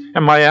all.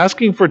 Am I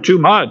asking for too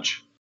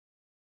much?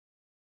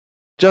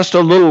 Just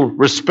a little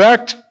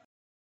respect.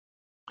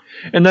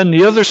 And then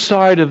the other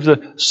side of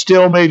the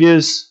stalemate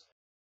is,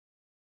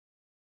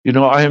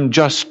 I am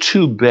just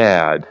too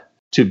bad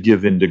to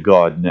give in to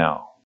God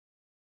now.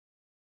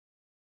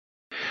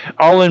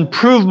 I'll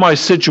improve my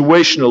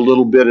situation a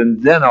little bit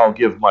and then I'll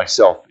give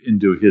myself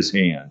into His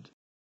hand.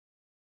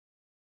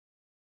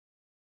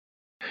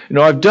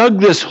 I've dug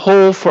this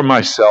hole for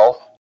myself.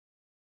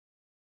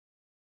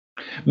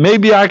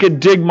 Maybe I could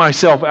dig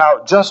myself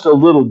out just a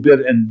little bit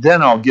and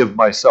then I'll give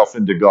myself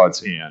into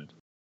God's hand.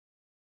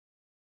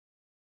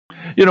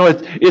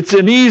 It's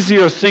an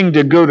easier thing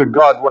to go to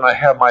God when I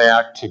have my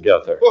act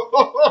together.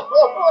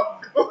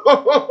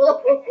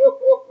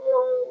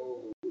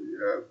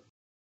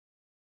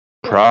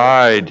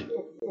 Pride,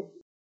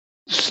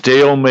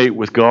 stalemate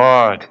with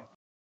God,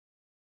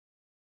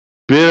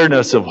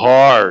 bitterness of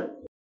heart.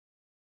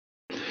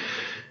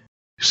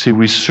 See,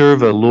 we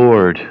serve a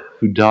Lord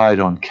who died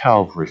on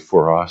Calvary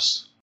for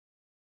us,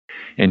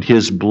 and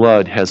His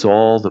blood has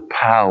all the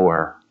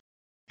power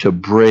to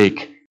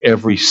break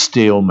every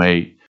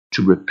stalemate,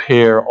 to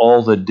repair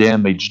all the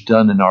damage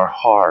done in our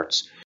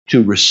hearts,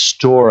 to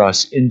restore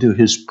us into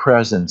His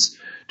presence,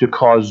 to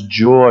cause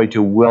joy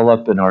to well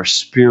up in our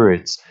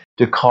spirits,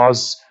 to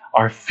cause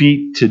our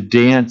feet to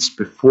dance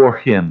before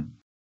Him.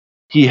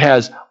 He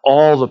has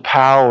all the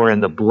power in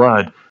the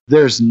blood.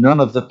 There's none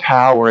of the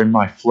power in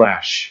my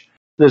flesh.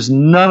 There's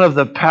none of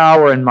the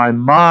power in my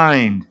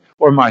mind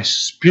or my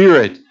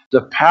spirit.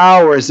 The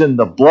power is in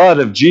the blood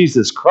of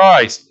Jesus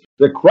Christ.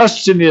 The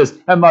question is,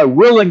 am I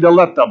willing to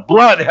let the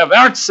blood have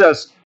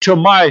access to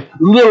my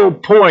little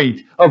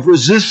point of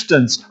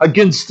resistance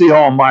against the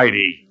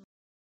Almighty?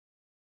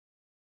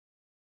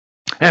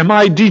 Am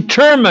I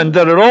determined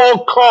that at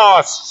all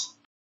costs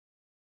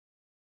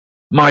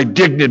my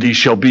dignity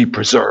shall be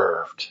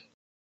preserved?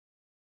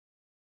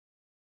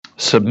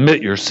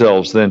 Submit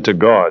yourselves then to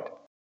God.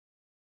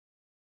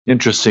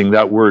 Interesting,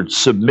 that word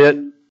submit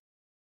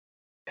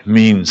It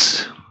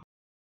means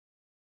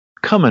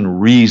come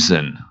and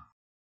reason.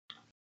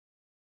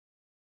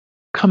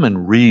 Come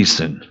and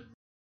reason.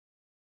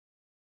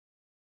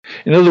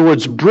 In other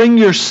words, bring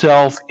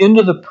yourself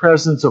into the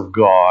presence of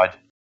God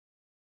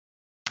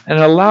and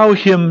allow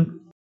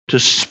Him to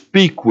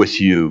speak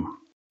with you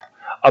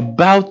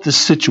about the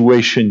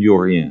situation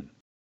you're in.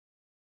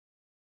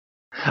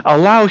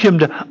 Allow Him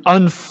to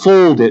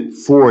unfold it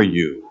for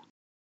you.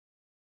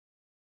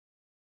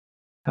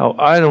 Now,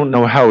 I don't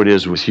know how it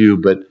is with you,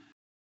 but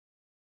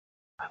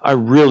I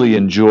really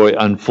enjoy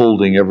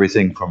unfolding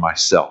everything for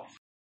myself.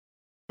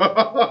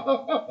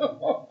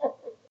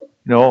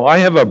 I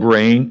have a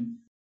brain.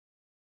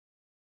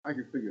 I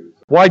can figure this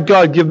out. Why'd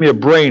God give me a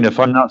brain if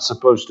I'm not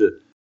supposed to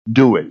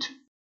do it?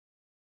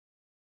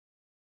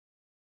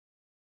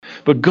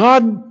 But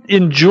God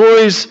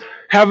enjoys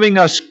having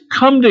us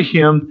come to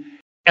Him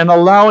and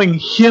allowing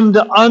Him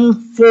to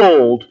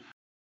unfold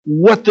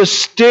what the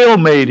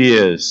stalemate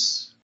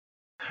is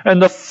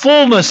and the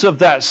fullness of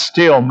that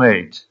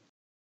stalemate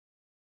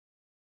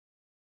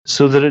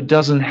so that it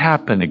doesn't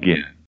happen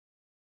again.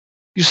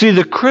 You see,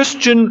 the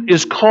Christian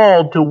is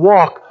called to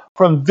walk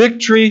from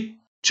victory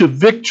to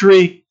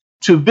victory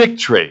to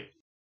victory.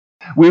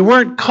 We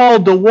weren't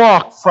called to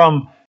walk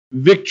from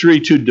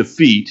victory to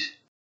defeat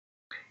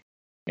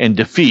and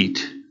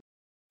defeat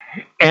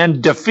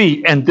and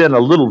defeat and then a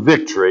little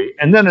victory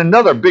and then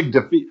another big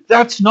defeat.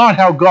 That's not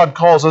how God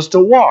calls us to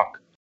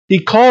walk. He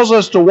calls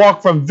us to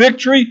walk from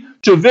victory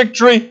to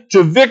victory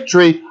to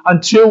victory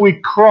until we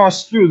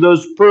cross through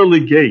those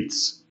pearly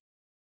gates.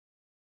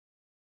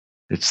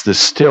 It's the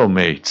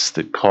stalemates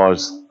that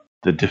cause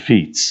the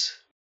defeats.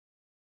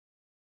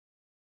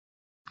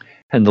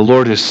 And the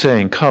Lord is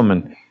saying, come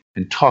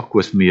and talk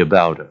with me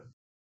about it.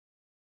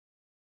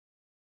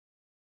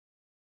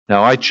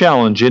 Now I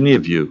challenge any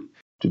of you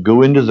to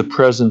go into the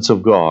presence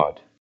of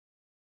God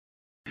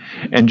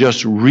and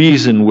just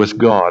reason with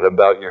God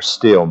about your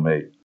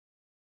stalemate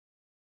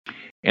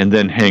and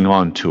then hang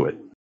on to it.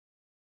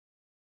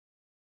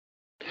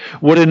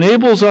 What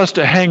enables us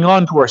to hang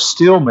on to our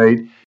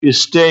stalemate is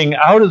staying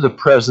out of the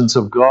presence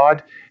of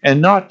God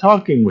and not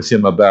talking with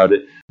Him about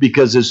it.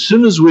 Because as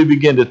soon as we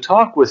begin to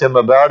talk with Him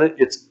about it,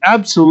 it's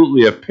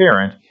absolutely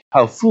apparent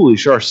how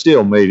foolish our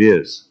stalemate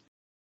is.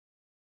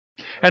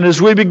 And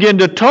as we begin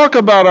to talk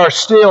about our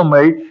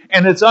stalemate,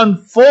 and it's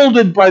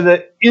unfolded by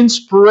the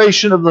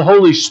inspiration of the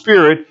Holy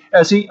Spirit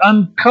as He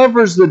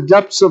uncovers the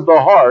depths of the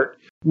heart,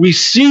 we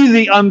see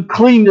the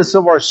uncleanness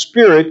of our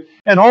spirit,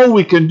 and all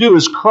we can do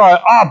is cry,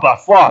 Abba,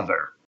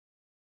 Father.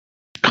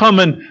 Come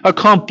and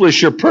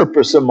accomplish your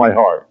purpose in my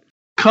heart.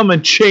 Come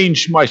and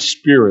change my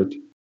spirit.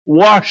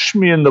 Wash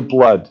me in the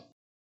blood.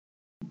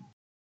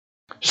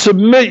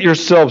 Submit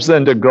yourselves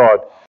then to God.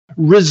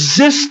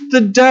 Resist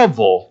the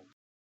devil,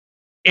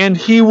 and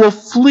he will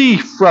flee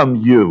from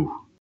you.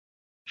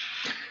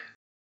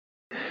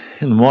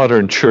 In the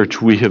modern church,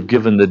 we have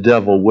given the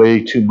devil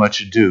way too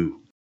much due.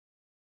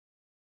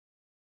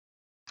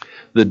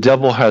 The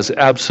devil has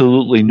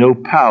absolutely no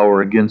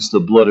power against the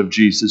blood of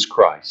Jesus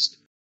Christ.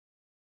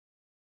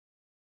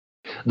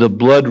 The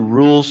blood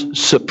rules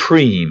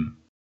supreme.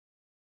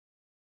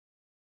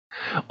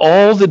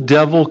 All the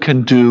devil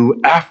can do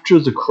after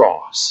the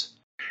cross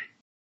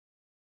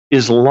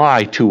is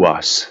lie to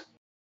us.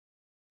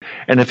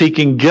 And if he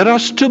can get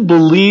us to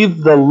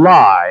believe the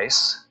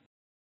lies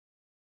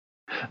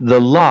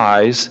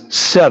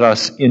set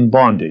us in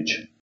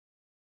bondage.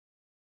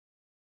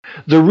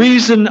 The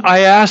reason I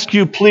ask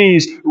you,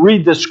 please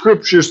read the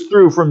scriptures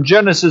through from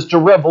Genesis to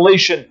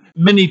Revelation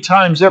many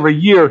times every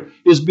year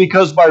is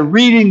because by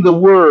reading the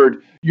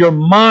Word, your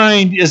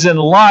mind is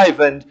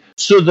enlivened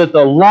so that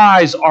the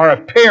lies are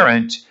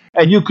apparent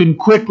and you can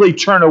quickly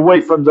turn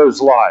away from those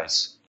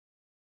lies.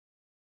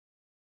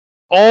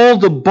 All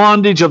the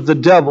bondage of the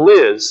devil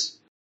is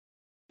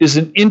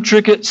an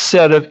intricate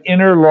set of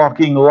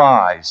interlocking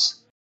lies.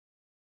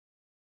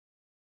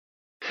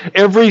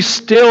 Every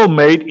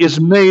stalemate is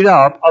made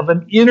up of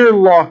an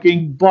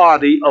interlocking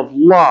body of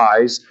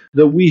lies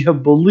that we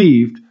have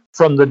believed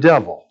from the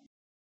devil.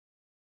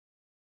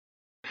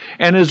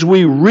 And as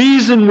we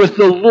reason with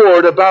the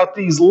Lord about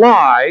these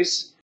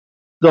lies,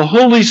 the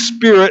Holy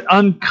Spirit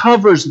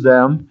uncovers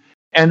them,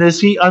 and as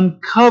He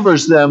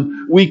uncovers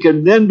them, we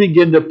can then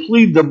begin to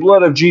plead the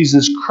blood of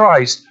Jesus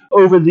Christ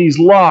over these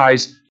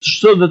lies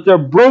so that they're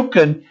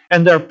broken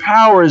and their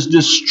power is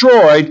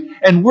destroyed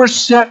and we're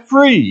set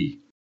free.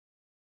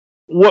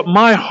 What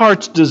my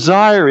heart's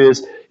desire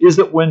is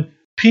that when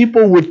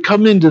people would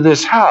come into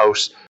this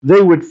house,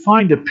 they would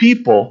find a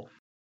people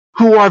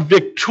who are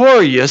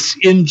victorious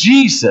in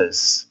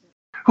Jesus,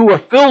 who are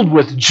filled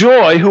with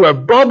joy, who are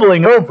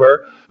bubbling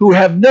over, who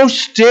have no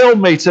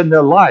stalemates in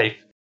their life,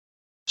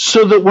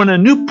 so that when a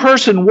new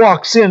person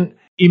walks in,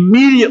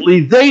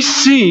 immediately they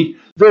see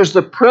there's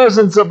the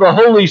presence of the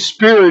Holy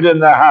Spirit in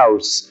the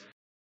house.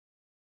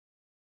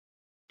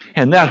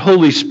 And that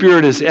Holy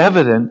Spirit is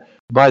evident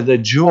by the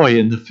joy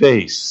in the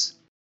face,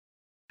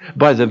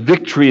 by the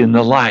victory in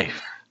the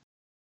life.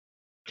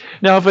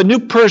 Now, if a new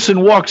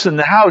person walks in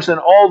the house and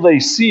all they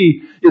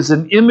see is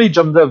an image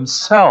of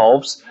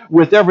themselves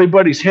with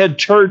everybody's head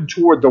turned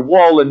toward the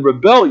wall in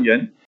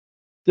rebellion,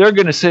 they're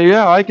going to say,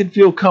 yeah, I can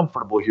feel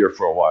comfortable here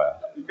for a while.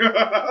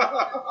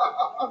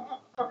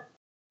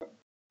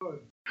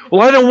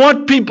 Well, I don't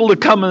want people to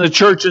come in the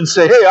church and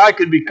say, hey, I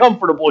can be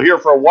comfortable here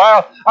for a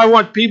while. I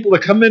want people to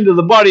come into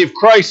the body of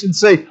Christ and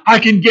say, I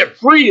can get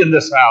free in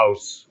this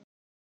house.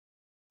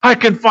 I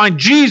can find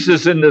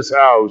Jesus in this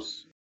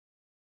house.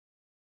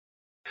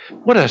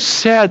 What a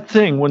sad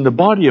thing when the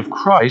body of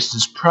Christ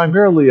is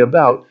primarily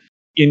about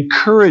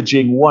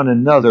encouraging one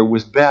another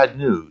with bad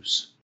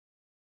news.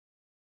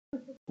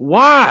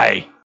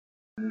 Why?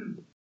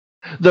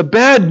 The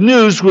bad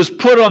news was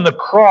put on the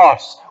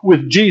cross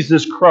with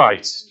Jesus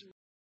Christ.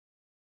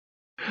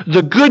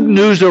 The good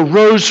news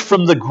arose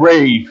from the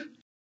grave.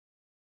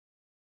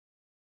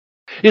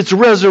 It's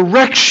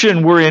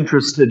resurrection we're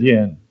interested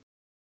in.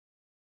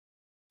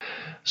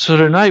 So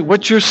tonight,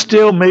 what's your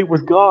stalemate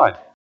with God?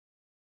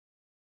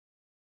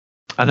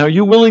 And are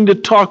you willing to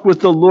talk with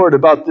the Lord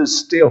about this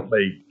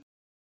stalemate?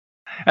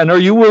 And are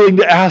you willing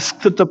to ask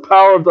that the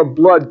power of the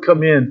blood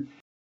come in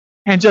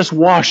and just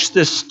wash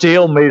this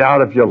stalemate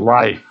out of your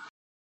life?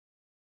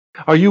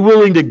 Are you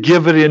willing to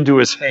give it into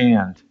His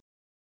hand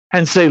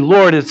and say,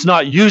 Lord, it's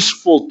not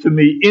useful to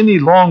me any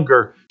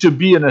longer to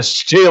be in a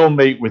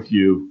stalemate with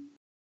you.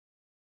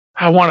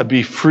 I want to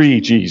be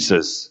free,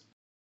 Jesus.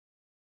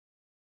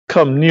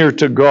 Come near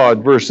to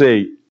God, verse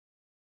 8.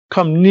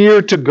 Come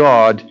near to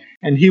God,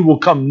 and He will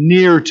come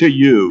near to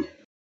you.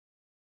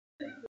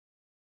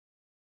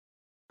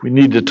 We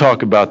need to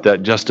talk about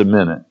that just a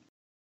minute.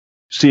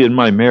 See, in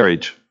my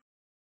marriage,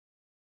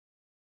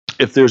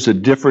 if there's a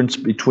difference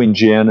between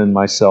Jan and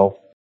myself,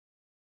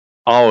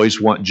 I always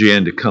want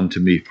Jan to come to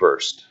me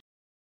first.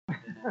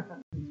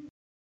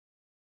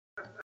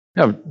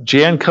 Now,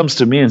 Jan comes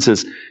to me and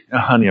says,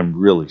 honey, I'm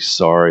really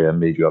sorry I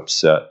made you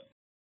upset.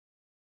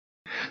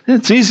 And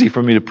it's easy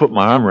for me to put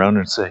my arm around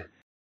her and say,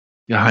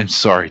 yeah, I'm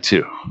sorry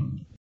too.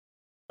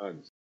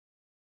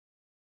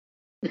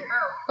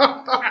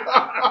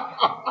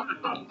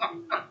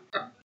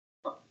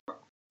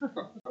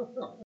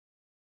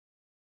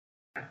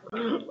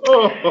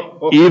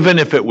 Even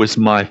if it was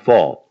my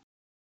fault.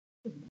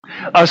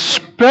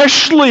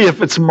 Especially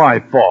if it's my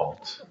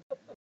fault.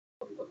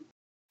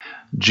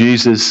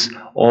 Jesus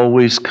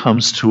always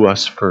comes to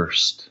us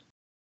first.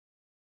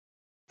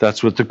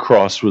 That's what the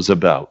cross was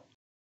about.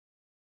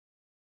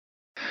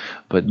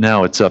 But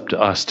now it's up to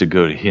us to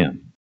go to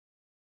Him.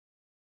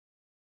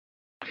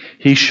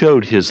 He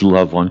showed His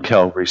love on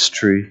Calvary's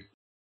tree.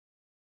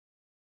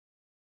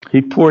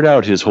 He poured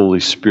out His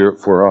Holy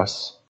Spirit for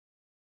us.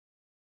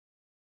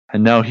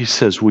 And now He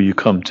says, will you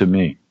come to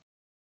me?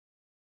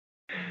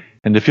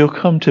 And if you'll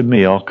come to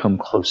me, I'll come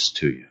close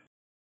to you.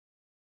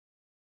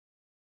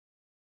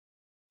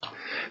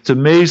 It's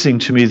amazing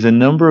to me the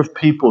number of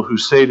people who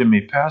say to me,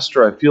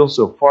 Pastor, I feel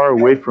so far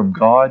away from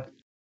God.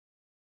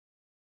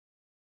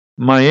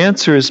 My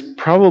answer is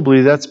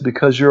probably that's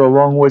because you're a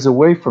long ways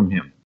away from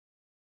Him.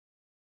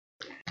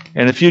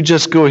 And if you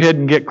just go ahead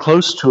and get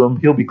close to Him,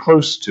 He'll be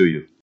close to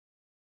you.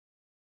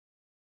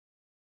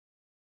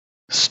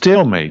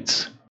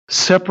 Stalemates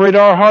separate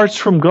our hearts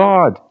from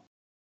God.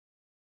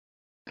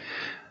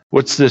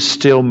 What's this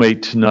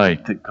stalemate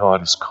tonight that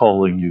God is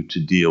calling you to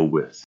deal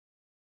with?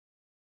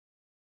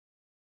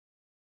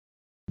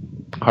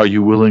 Are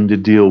you willing to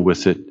deal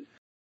with it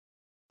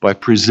by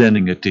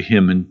presenting it to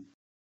Him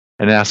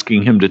and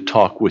asking Him to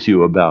talk with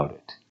you about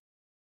it?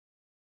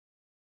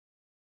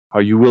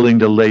 Are you willing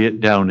to lay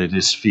it down at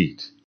His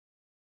feet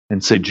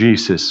and say,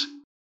 Jesus,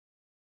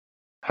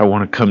 I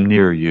want to come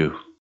near you?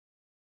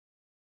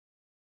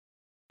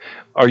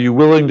 Are you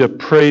willing to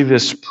pray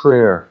this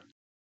prayer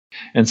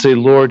and say,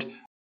 Lord,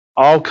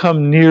 I'll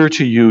come near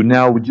to you.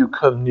 Now would you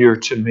come near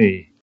to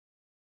me?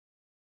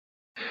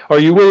 Are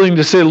you willing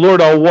to say,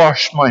 Lord, I'll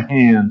wash my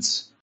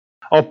hands.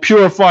 I'll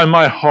purify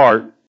my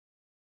heart.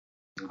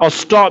 I'll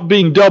stop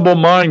being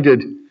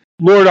double-minded.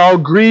 Lord, I'll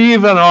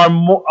grieve and I'll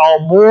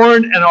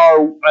mourn and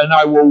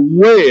I will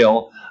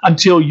wail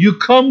until you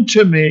come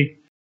to me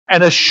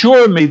and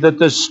assure me that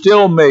the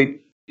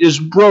stalemate is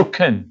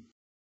broken.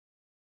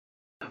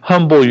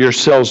 Humble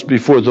yourselves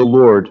before the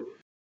Lord,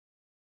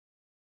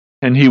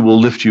 and He will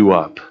lift you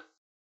up.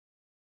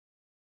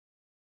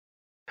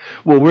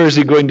 Well, where is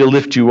He going to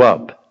lift you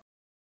up?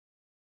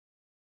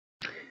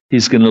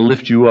 He's going to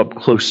lift you up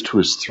close to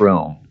His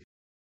throne.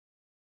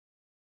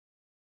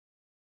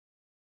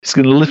 He's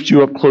going to lift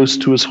you up close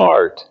to His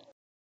heart.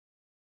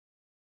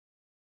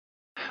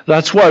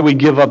 That's why we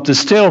give up the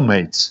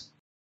stalemates.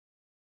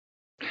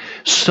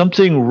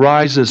 Something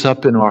rises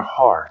up in our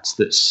hearts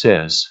that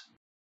says,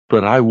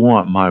 but I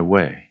want my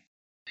way.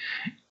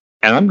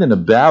 And I'm going to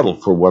battle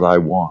for what I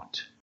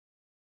want.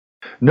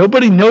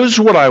 Nobody knows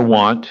what I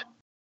want.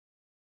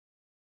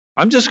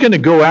 I'm just going to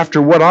go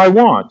after what I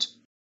want.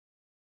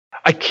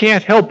 I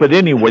can't help it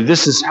anyway.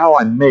 This is how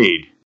I'm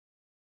made.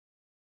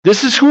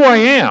 This is who I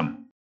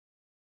am.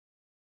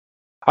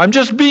 I'm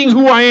just being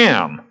who I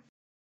am.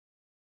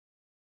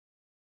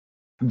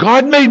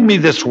 God made me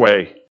this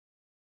way.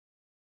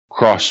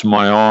 Cross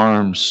my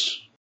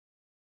arms.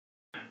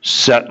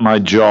 Set my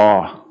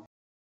jaw.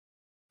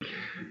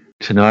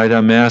 Tonight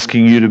I'm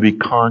asking you to be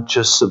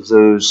conscious of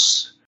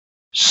those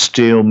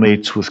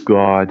stalemates with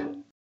God.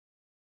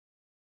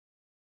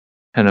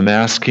 And I'm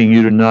asking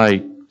you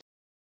tonight,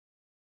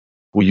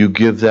 will you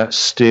give that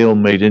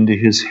stalemate into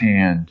His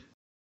hand?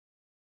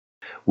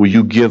 Will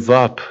you give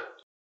up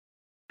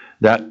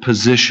that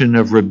position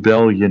of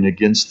rebellion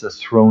against the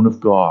throne of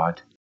God?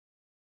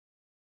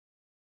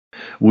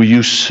 Will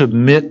you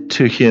submit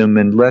to Him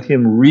and let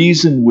Him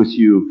reason with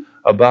you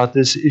about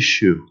this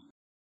issue?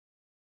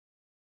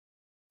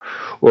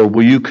 Or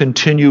will you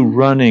continue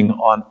running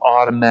on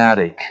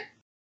automatic,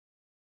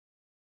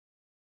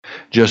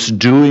 just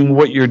doing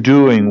what you're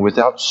doing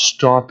without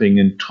stopping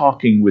and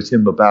talking with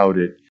Him about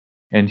it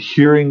and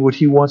hearing what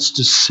He wants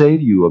to say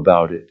to you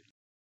about it?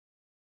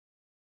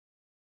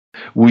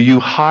 Will you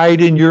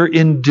hide in your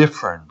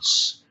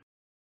indifference?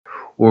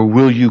 Or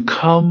will you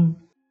come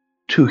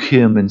to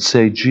Him and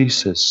say,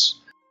 Jesus,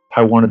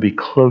 I want to be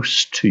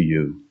close to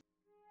you.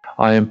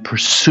 I am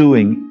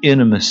pursuing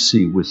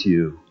intimacy with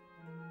you.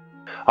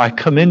 I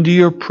come into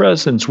your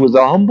presence with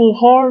a humble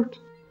heart.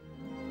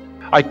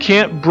 I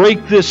can't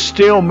break this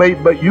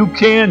stalemate, but you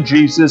can,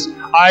 Jesus.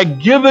 I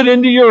give it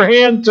into your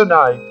hand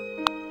tonight.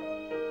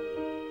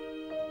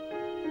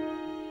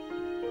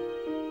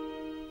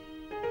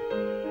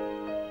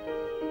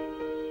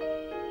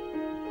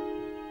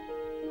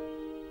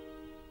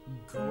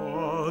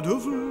 God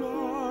of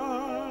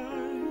light,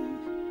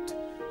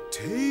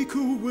 take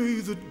away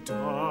the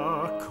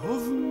dark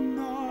of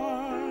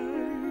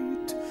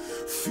night.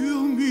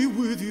 Fill me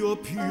with your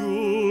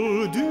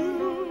pure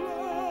delight.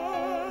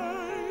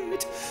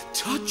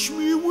 Touch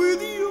me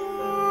with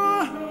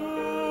your hand.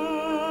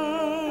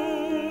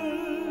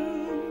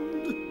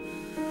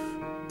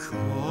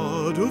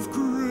 God of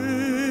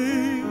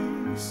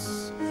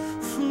grace,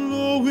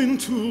 flow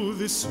into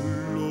this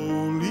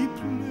lowly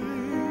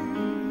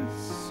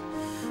place.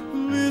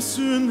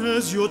 Listen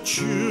as your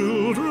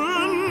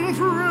children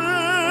pray.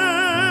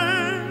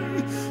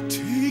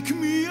 Take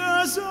me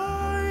as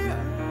I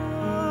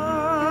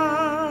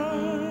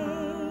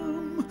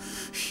am,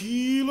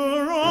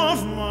 healer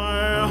of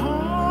my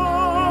heart,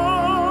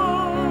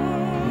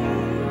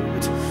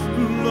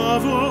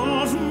 lover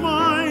of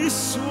my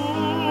soul,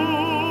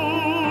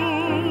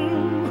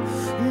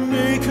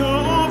 maker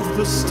of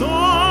the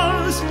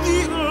stars,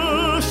 the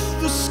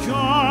earth, the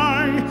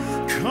sky.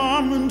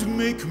 Come and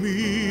make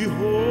me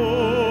whole,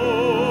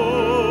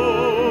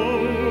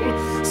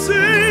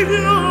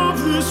 Savior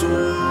of this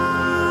world.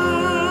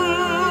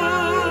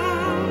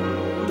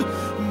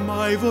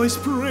 My voice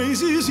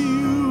praises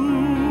you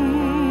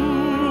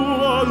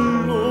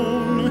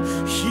alone,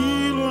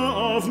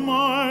 healer of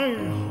my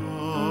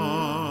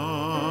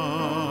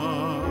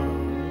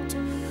heart,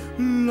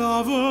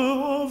 lover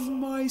of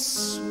my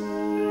soul.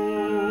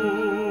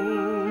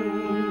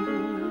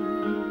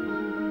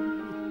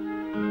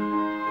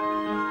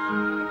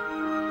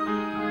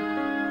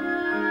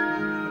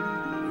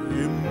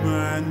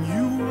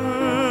 Emmanuel,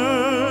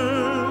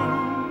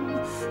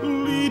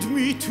 lead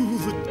me to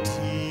the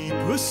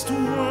deepest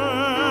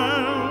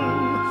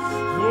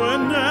well, where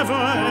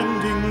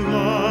never-ending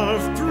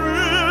love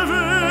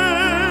prevails,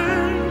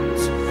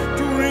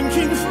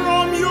 drinking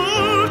from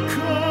your cup.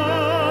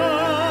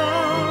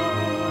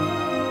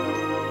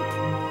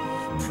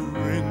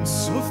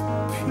 Prince of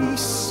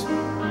Peace,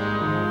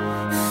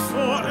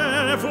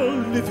 forever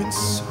live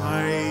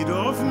inside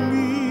of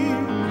me,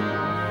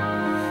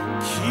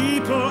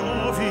 keeper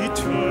of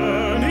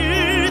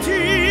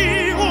eternity,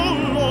 oh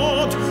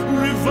Lord,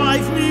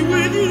 revive me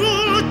with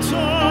your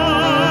touch,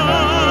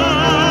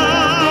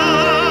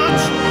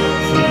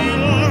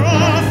 healer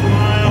of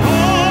my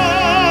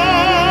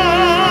heart,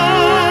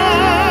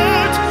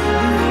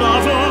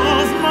 lover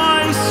of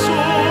my soul,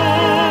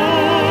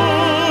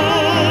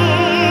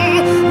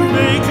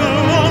 maker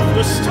of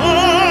the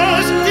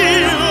stars, the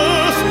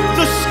earth,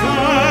 the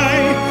sky.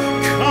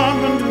 Come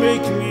and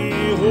make me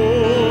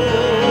whole.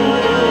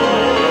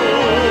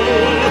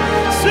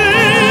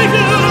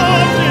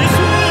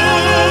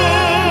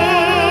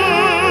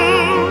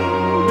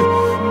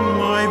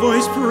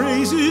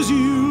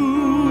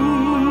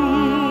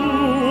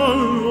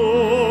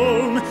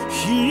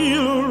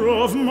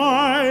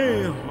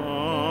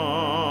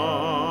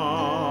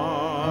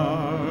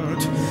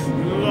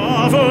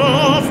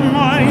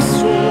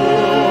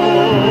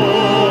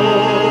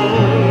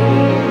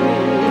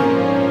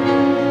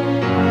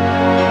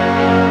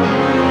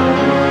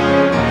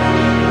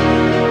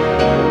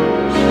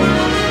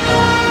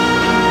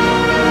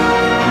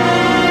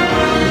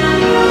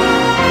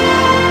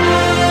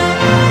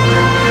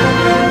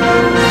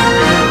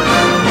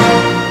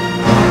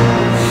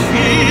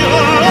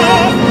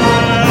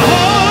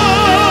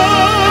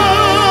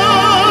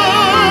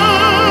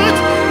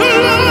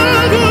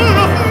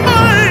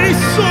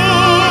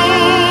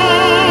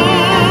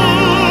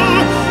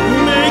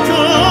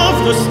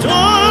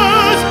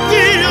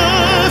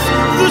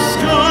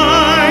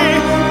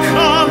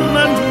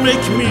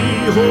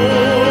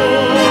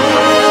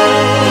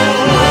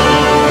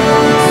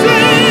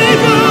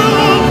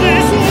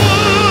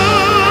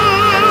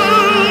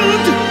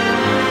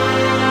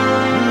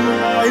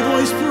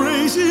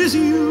 is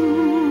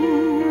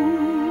you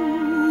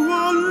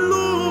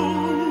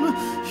alone,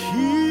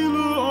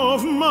 healer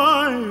of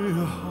my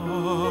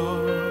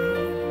heart,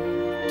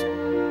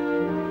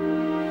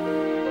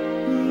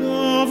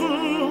 lover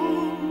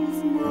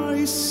of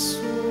my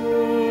soul,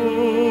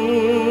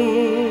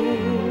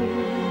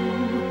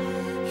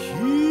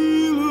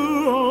 healer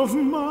of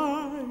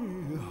my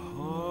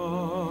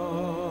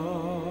heart,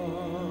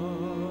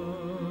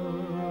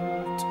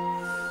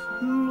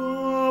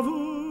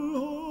 lover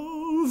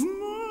of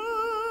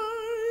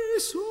my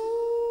soul.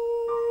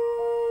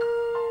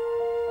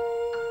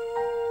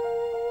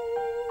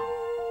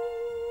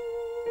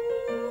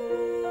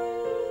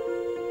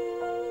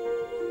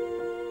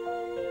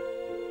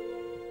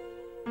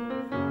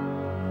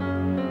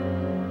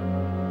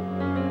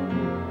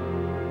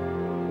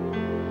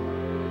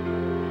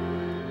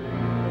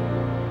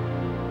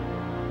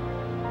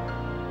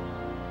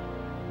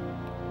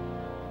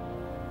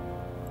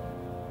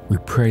 We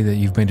pray that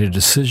you've made a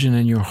decision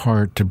in your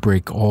heart to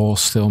break all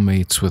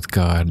stalemates with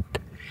God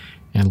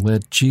and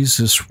let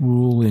Jesus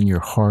rule in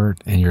your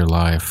heart and your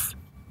life.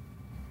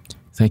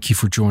 Thank you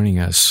for joining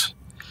us.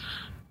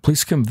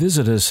 Please come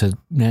visit us at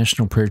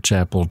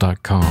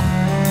nationalprayerchapel.com.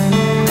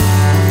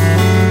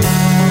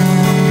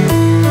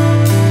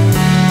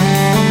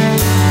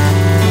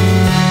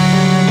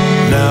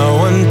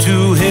 Now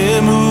unto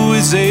him who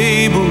is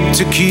able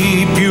to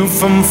keep you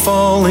from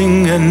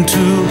falling and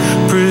to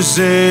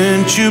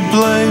present you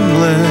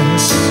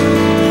blameless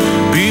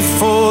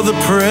before the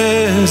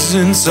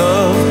presence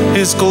of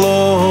his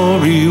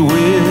glory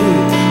with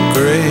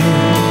great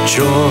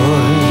joy,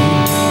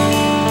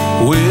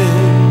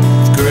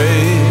 with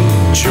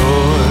great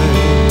joy.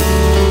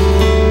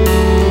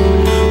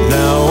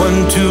 Now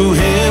unto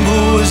him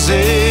who is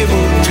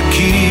able to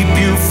keep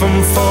you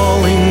from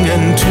falling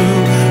and to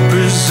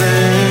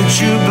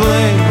present you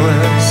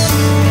blameless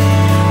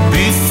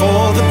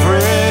before the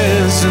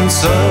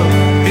presence of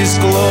his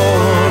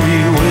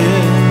glory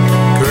with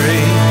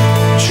great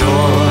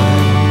joy,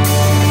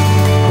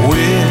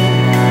 with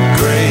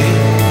great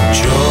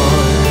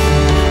joy.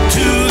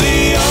 To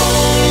the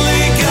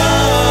only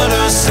God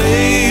our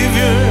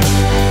Savior,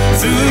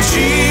 through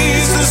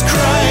Jesus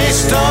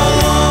Christ our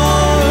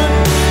Lord.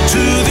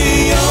 To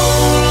the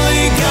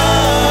only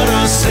God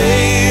our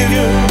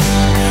Savior,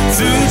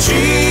 through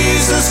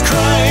Jesus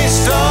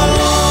Christ our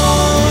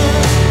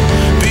Lord,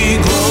 be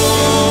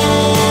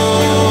glory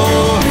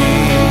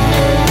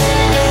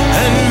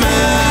and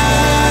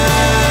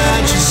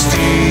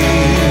majesty,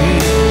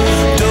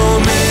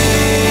 dominion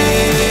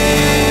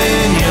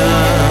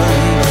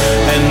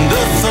and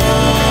authority,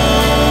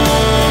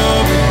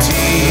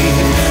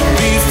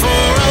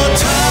 before all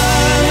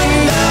time and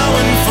now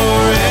and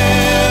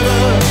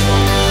forever,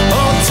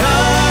 all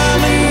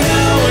time and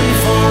now and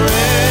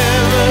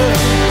forever,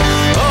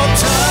 all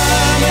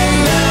time and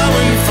now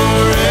and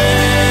forever.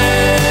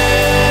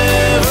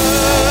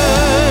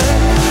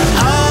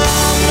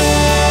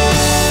 Amen.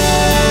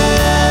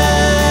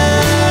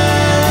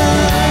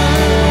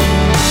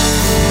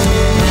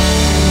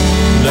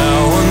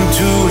 Now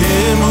unto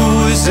him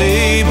who is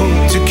able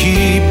to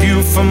keep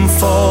you from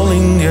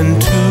falling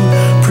and to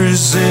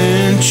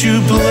present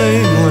you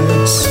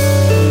blameless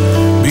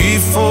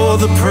before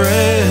the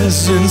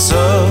presence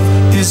of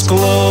his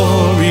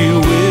glory